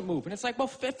intelligent move. And it's like, well,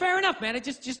 fair enough, man. It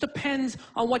just depends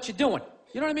on what you're doing.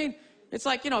 You know what I mean? It's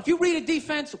like, you know, if you read a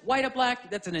defense, white or black,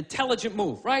 that's an intelligent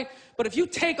move, right? But if you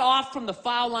take off from the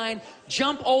foul line,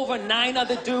 jump over 9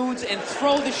 other dudes, and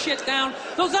throw the shit down,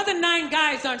 those other 9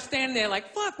 guys aren't standing there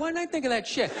like, fuck, why didn't I think of that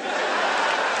shit?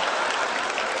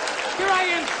 Here I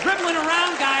am dribbling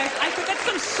around, guys. I think that's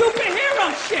some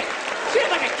superhero shit.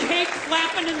 Shit, like a cake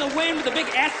flapping in the wind with a big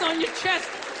S on your chest.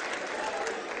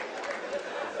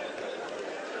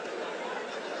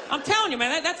 I'm telling you,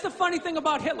 man, that's the funny thing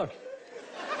about Hitler.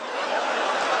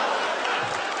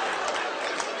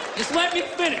 Just let me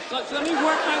finish. Let me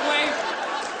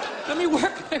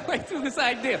work my way through this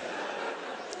idea.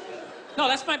 No,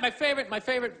 that's my favorite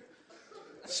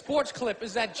sports clip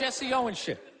is that Jesse Owens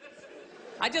shit.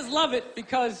 I just love it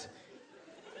because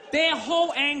their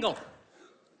whole angle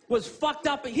was fucked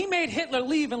up. He made Hitler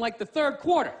leave in like the 3rd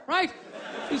quarter, right?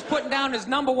 He's putting down his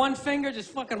number 1 finger,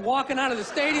 just fucking walking out of the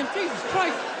stadium. Jesus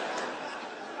Christ.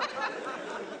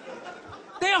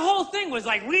 Their whole thing was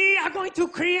like, we are going to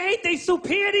create a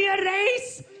superior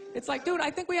race. It's like, dude, I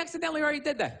think we accidentally already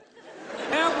did that.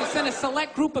 You know, we sent a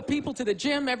select group of people to the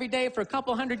gym every day for a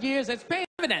couple hundred years. It's paying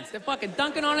dividends. They're fucking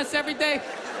dunking on us every day.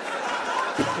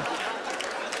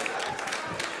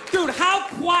 Dude, how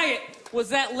quiet was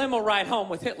that limo ride home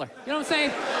with Hitler? You know what I'm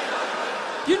saying?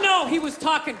 You know he was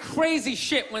talking crazy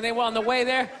shit when they were on the way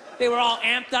there. They were all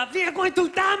amped up. We are going to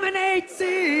dominate,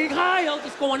 Sieg Heil,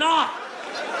 just going off.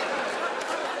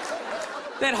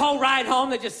 That whole ride home,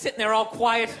 they're just sitting there all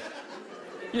quiet.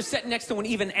 You're sitting next to an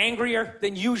even angrier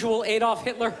than usual Adolf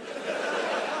Hitler,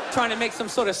 trying to make some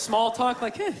sort of small talk,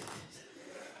 like, hey,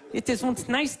 it is one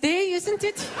nice day, isn't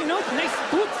it? You know, nice,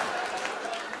 good.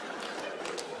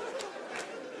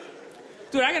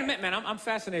 Dude, I gotta admit, man, I'm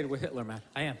fascinated with Hitler, man.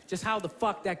 I am. Just how the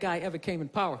fuck that guy ever came in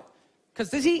power.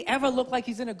 Because does he ever look like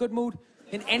he's in a good mood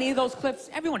in any of those clips?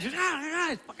 Everyone just,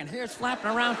 his fucking hair's flapping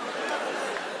around.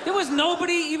 There was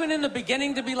nobody even in the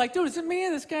beginning to be like, dude, is it me?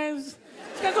 This guy's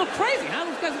a little crazy, huh?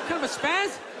 This guy's kind of a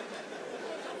spaz.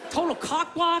 Total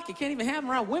cockblock. You can't even have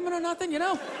him around women or nothing, you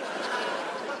know?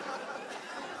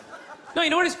 No,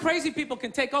 you know what? These crazy people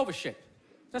can take over shit.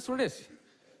 That's what it is.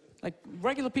 Like,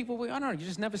 regular people, I don't know, you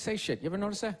just never say shit. You ever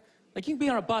notice that? Like, you can be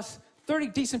on a bus, 30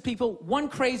 decent people, 1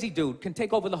 crazy dude can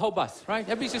take over the whole bus, right?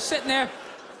 Everybody's just sitting there.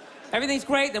 Everything's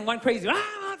great, then 1 crazy,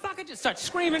 fucking just starts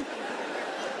screaming.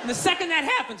 And the second that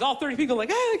happens, all 30 people are like,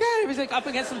 oh, God, everybody's like up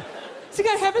against him. Does he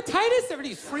got hepatitis?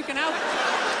 Everybody's freaking out.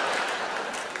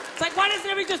 It's like, why doesn't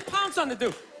everybody just pounce on the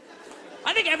dude?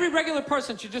 I think every regular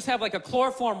person should just have like a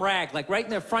chloroform rag, like right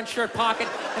in their front shirt pocket.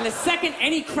 And the second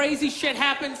any crazy shit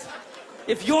happens,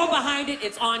 if you're behind it,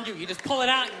 it's on you. You just pull it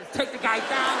out and you take the guy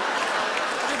down.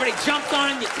 Everybody jumps on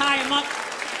him, you tie him up.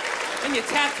 And you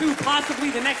tattoo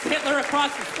possibly the next Hitler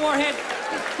across his forehead.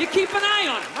 You keep an eye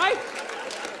on him, right?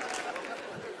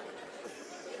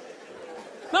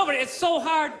 No, but it's so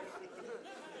hard.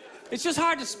 It's just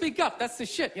hard to speak up. That's the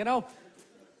shit, you know?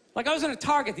 Like, I was in a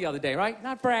Target the other day, right?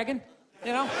 Not bragging,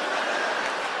 you know?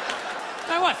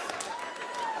 I was.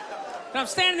 And I'm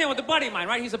standing there with a buddy of mine,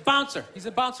 right? He's a bouncer. He's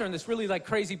a bouncer in this really, like,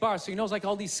 crazy bar, so he knows, like,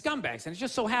 all these scumbags. And it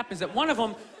just so happens that one of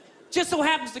them just so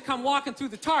happens to come walking through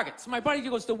the Target. So my buddy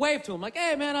goes to wave to him, like,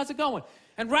 hey, man, how's it going?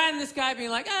 And rather than this guy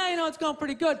being like, you know, it's going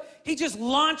pretty good, he just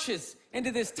launches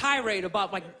into this tirade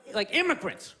about, like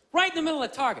immigrants. Right in the middle of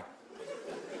Target.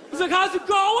 He's like, how's it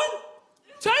going?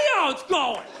 Tell you how it's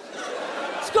going.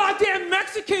 It's goddamn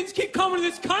Mexicans keep coming to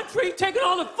this country, taking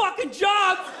all the fucking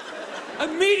jobs.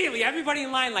 Immediately, everybody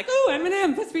in line like, ooh,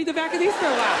 Eminem, let's read the back of these for a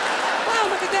while. Wow,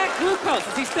 look at that, glucose.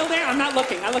 Is he still there? I'm not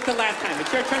looking. I looked the last time.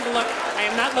 It's your turn to look. I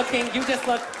am not looking. You just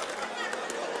look.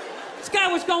 This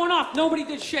guy was going off. Nobody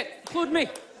did shit, including me.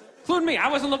 Including me. I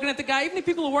wasn't looking at the guy. Even the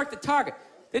people who worked at Target,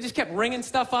 they just kept ringing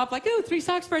stuff up like, ooh, 3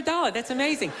 socks for $1. That's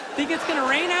amazing. Think it's gonna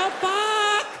rain out?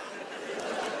 Fuck!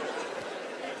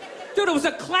 Dude, it was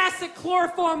a classic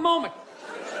chloroform moment.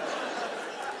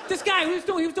 This guy, he was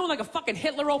doing like a fucking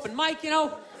Hitler open mic, you know?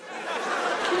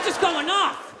 He was just going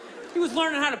off. He was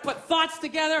learning how to put thoughts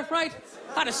together, right?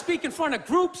 How to speak in front of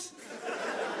groups.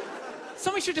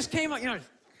 Somebody should just came out, you know,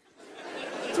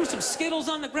 threw some Skittles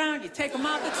on the ground, you take them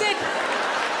out, that's it.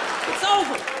 It's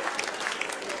over.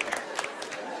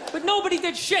 But nobody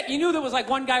did shit. You knew there was like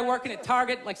one guy working at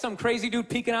Target, like some crazy dude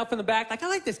peeking out from the back, like, I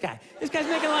like this guy. This guy's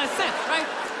making a lot of sense, right?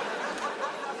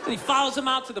 And he follows him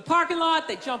out to the parking lot.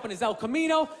 They jump in his El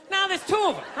Camino. Now there's 2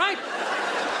 of them, right?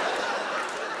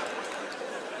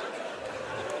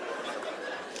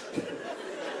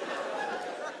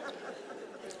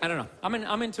 I don't know.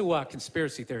 I'm into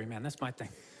conspiracy theory, man. That's my thing.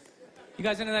 You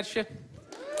guys into that shit?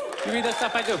 You read that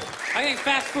stuff? I do. I think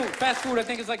fast food, I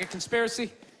think is like a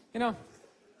conspiracy, you know?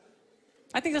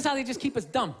 I think that's how they just keep us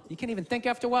dumb. You can't even think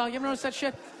after a while. You ever notice that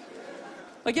shit?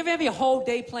 Like, you ever have your whole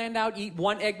day planned out, eat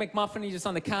 1 Egg McMuffin, and you're just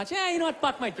on the couch? Yeah, you know what?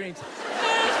 Fuck my dreams. Yeah,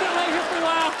 I'm just gonna lay here for a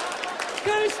while.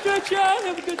 Kind of stretch out,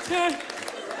 have a good time.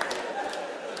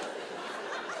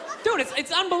 Dude,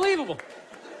 it's unbelievable.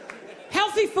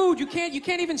 Healthy food, you can't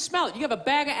even smell it. You have a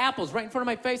bag of apples right in front of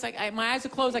my face. My eyes are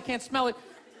closed, I can't smell it.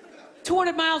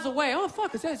 200 miles away. Oh,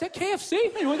 fuck, is that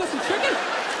KFC? Hey, we got some chicken?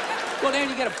 Go there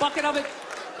and you get a bucket of it.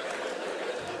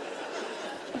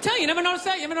 I'm telling you, you never notice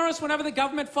that? You ever notice whenever the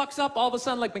government fucks up, all of a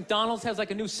sudden, like, McDonald's has, like,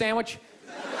 a new sandwich?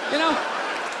 You know?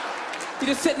 You're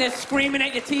just sitting there screaming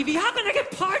at your TV. How can I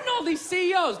get pardoned all these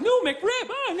CEOs? New McRib.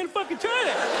 Oh, I'm gonna fucking try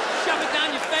that. Shove it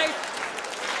down your face.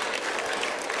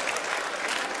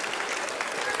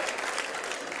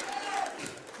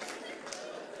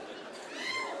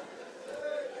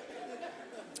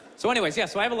 So anyways, yeah,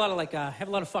 so I have a lot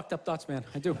of fucked up thoughts, man.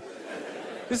 I do.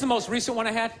 This is the most recent one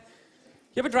I had.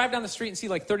 You ever drive down the street and see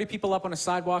like 30 people up on a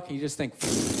sidewalk and you just think,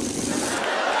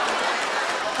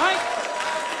 right?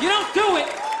 You don't do it,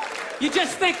 you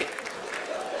just think it.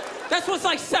 That's what's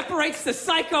like separates the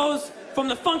psychos from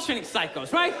the functioning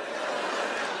psychos, right?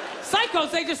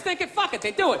 Psychos, they just think it, fuck it,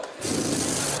 they do it.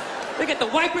 They get the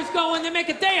wipers going, they make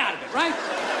a day out of it, right?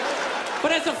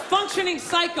 But as a functioning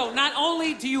psycho, not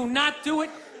only do you not do it,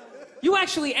 you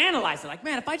actually analyze it. Like,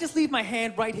 man, if I just leave my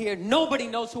hand right here, nobody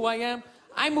knows who I am.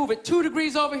 I move it 2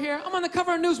 degrees over here, I'm on the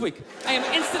cover of Newsweek. I am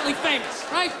instantly famous,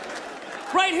 right?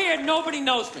 Right here, nobody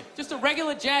knows me. Just a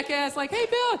regular jackass like, hey,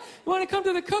 Bill, you want to come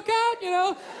to the cookout? You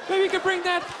know, maybe you could bring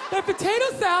that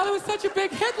potato salad. It was such a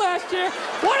big hit last year.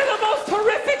 One of the most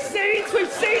horrific scenes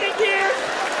we've seen in years.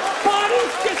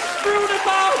 Bodies just strewn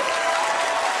about.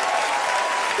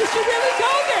 You should really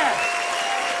go there.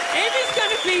 Amy's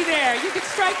gonna be there. You could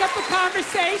strike up a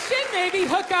conversation, maybe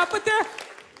hook up with her.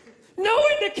 No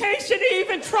indication he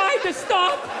even tried to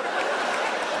stop.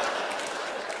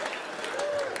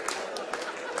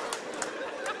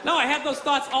 No, I have those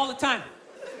thoughts all the time.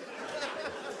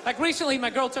 Like recently, my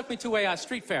girl took me to a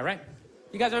street fair, right?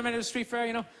 You guys ever been to a street fair,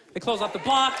 you know? They close off the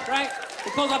block, right?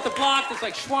 They close off the block, there's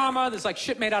like shawarma, there's like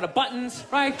shit made out of buttons,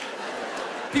 right?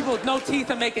 People with no teeth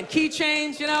are making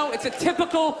keychains, you know? It's a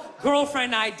typical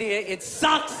girlfriend idea. It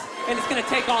sucks, and it's gonna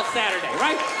take all Saturday,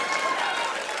 right?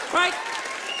 Right?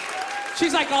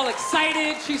 She's like all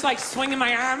excited. She's like swinging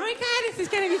my arm. Oh my God, this is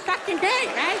gonna be fucking great,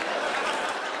 right?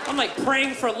 I'm like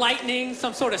praying for lightning,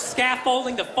 some sort of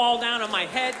scaffolding to fall down on my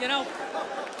head, you know?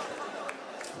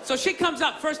 So she comes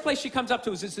up, first place she comes up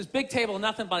to is this big table,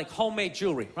 nothing but like homemade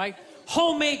jewelry, right?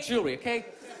 Homemade jewelry, okay?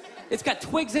 It's got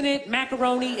twigs in it,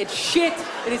 macaroni, it's shit.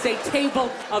 It is a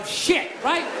table of shit,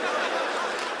 right?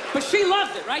 But she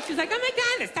loves it, right? She's like, oh my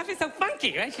God, this stuff is so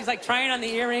funky, right? She's like trying on the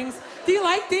earrings. Do you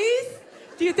like these?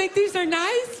 Do you think these are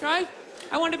nice, right?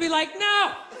 I want to be like,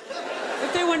 no.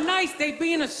 If they were nice, they'd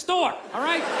be in a store, all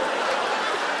right?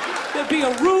 There'd be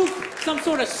a roof, some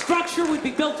sort of structure would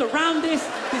be built around this.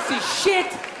 This is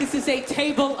shit. This is a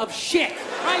table of shit,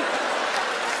 right?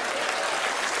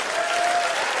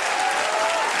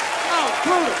 Oh,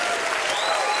 brutal.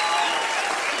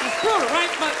 It's brutal, right?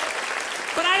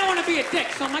 But I don't want to be a dick,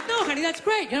 so I'm like, no, honey, that's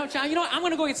great. You know, John, you know what? I'm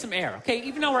going to go get some air, okay?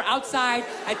 Even though we're outside,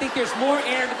 I think there's more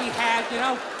air to be had, you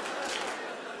know?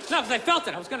 No, because I felt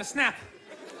it. I was going to snap.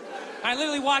 I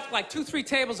literally walked like 2, 3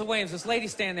 tables away, and there's this lady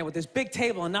standing there with this big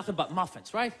table and nothing but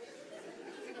muffins, right?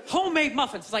 homemade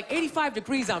muffins. It's like 85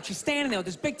 degrees out. She's standing there with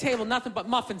this big table, nothing but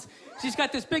muffins. She's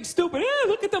got this big stupid,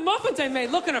 look at the muffins I made.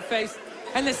 Look in her face.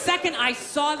 And the second I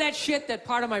saw that shit, that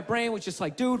part of my brain was just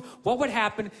like, dude, what would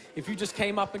happen if you just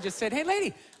came up and just said, hey,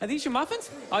 lady, are these your muffins?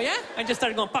 Oh, yeah? And just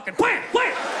started going fucking wham,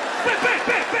 wham, bam, bam,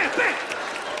 bam, bam, bam.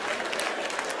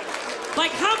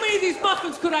 Like, how many of these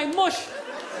muffins could I mush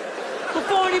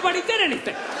before anybody did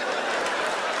anything?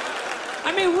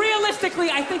 I mean, realistically,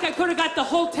 I think I could have got the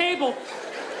whole table,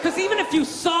 because even if you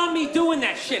saw me doing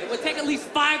that shit, it would take at least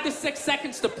 5 to 6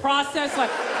 seconds to process.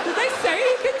 Like, did they say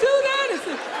you can do that?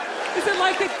 Is it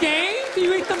like a game? Do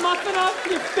you eat the muffin off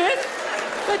your fist?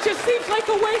 That just seems like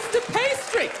a waste of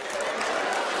pastry.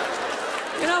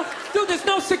 You know? Dude, there's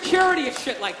no security and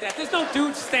shit like that. There's no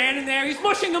dude standing there. He's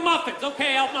mushing the muffins.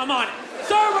 Okay, I'm on it.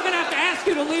 Sir, we're gonna have to ask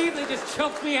you to leave. They just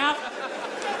choked me out.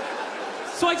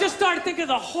 So I just started thinking of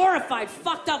the horrified,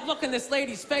 fucked up look in this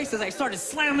lady's face as I started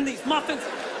slamming these muffins.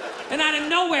 And out of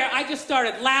nowhere, I just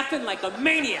started laughing like a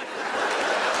maniac.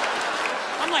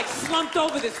 I'm like slumped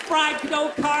over this fried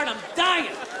dough cart. I'm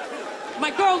dying.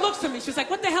 My girl looks at me. She's like,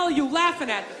 what the hell are you laughing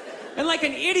at? And like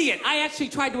an idiot, I actually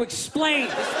tried to explain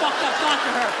this fucked up thought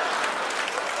to her.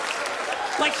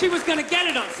 Like she was gonna get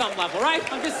it on some level, right?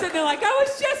 I'm just sitting there like, I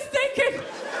was just thinking,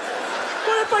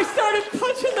 what if I started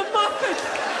punching the muffins?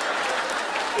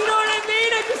 You know what I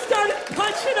mean? I just started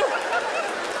punching them.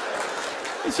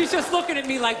 And she's just looking at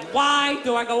me like, why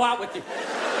do I go out with you?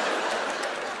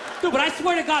 Dude, but I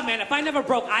swear to God, man, if I never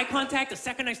broke eye contact the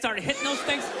second I started hitting those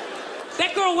things,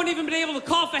 that girl wouldn't even been able to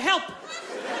call for help.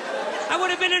 I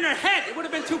would have been in her head. It would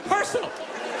have been too personal.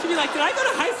 She'd be like, did I go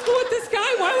to high school with this guy?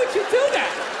 Why would you do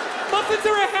that? Muffins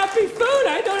are a happy food.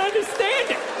 I don't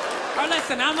understand it. All right,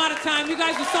 listen, I'm out of time. You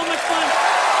guys are so much fun.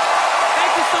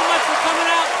 Thank you so much for coming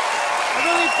out. I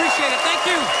really appreciate it. Thank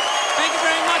you. Thank you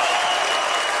very much.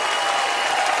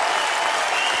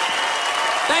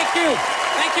 Thank you.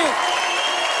 Thank you.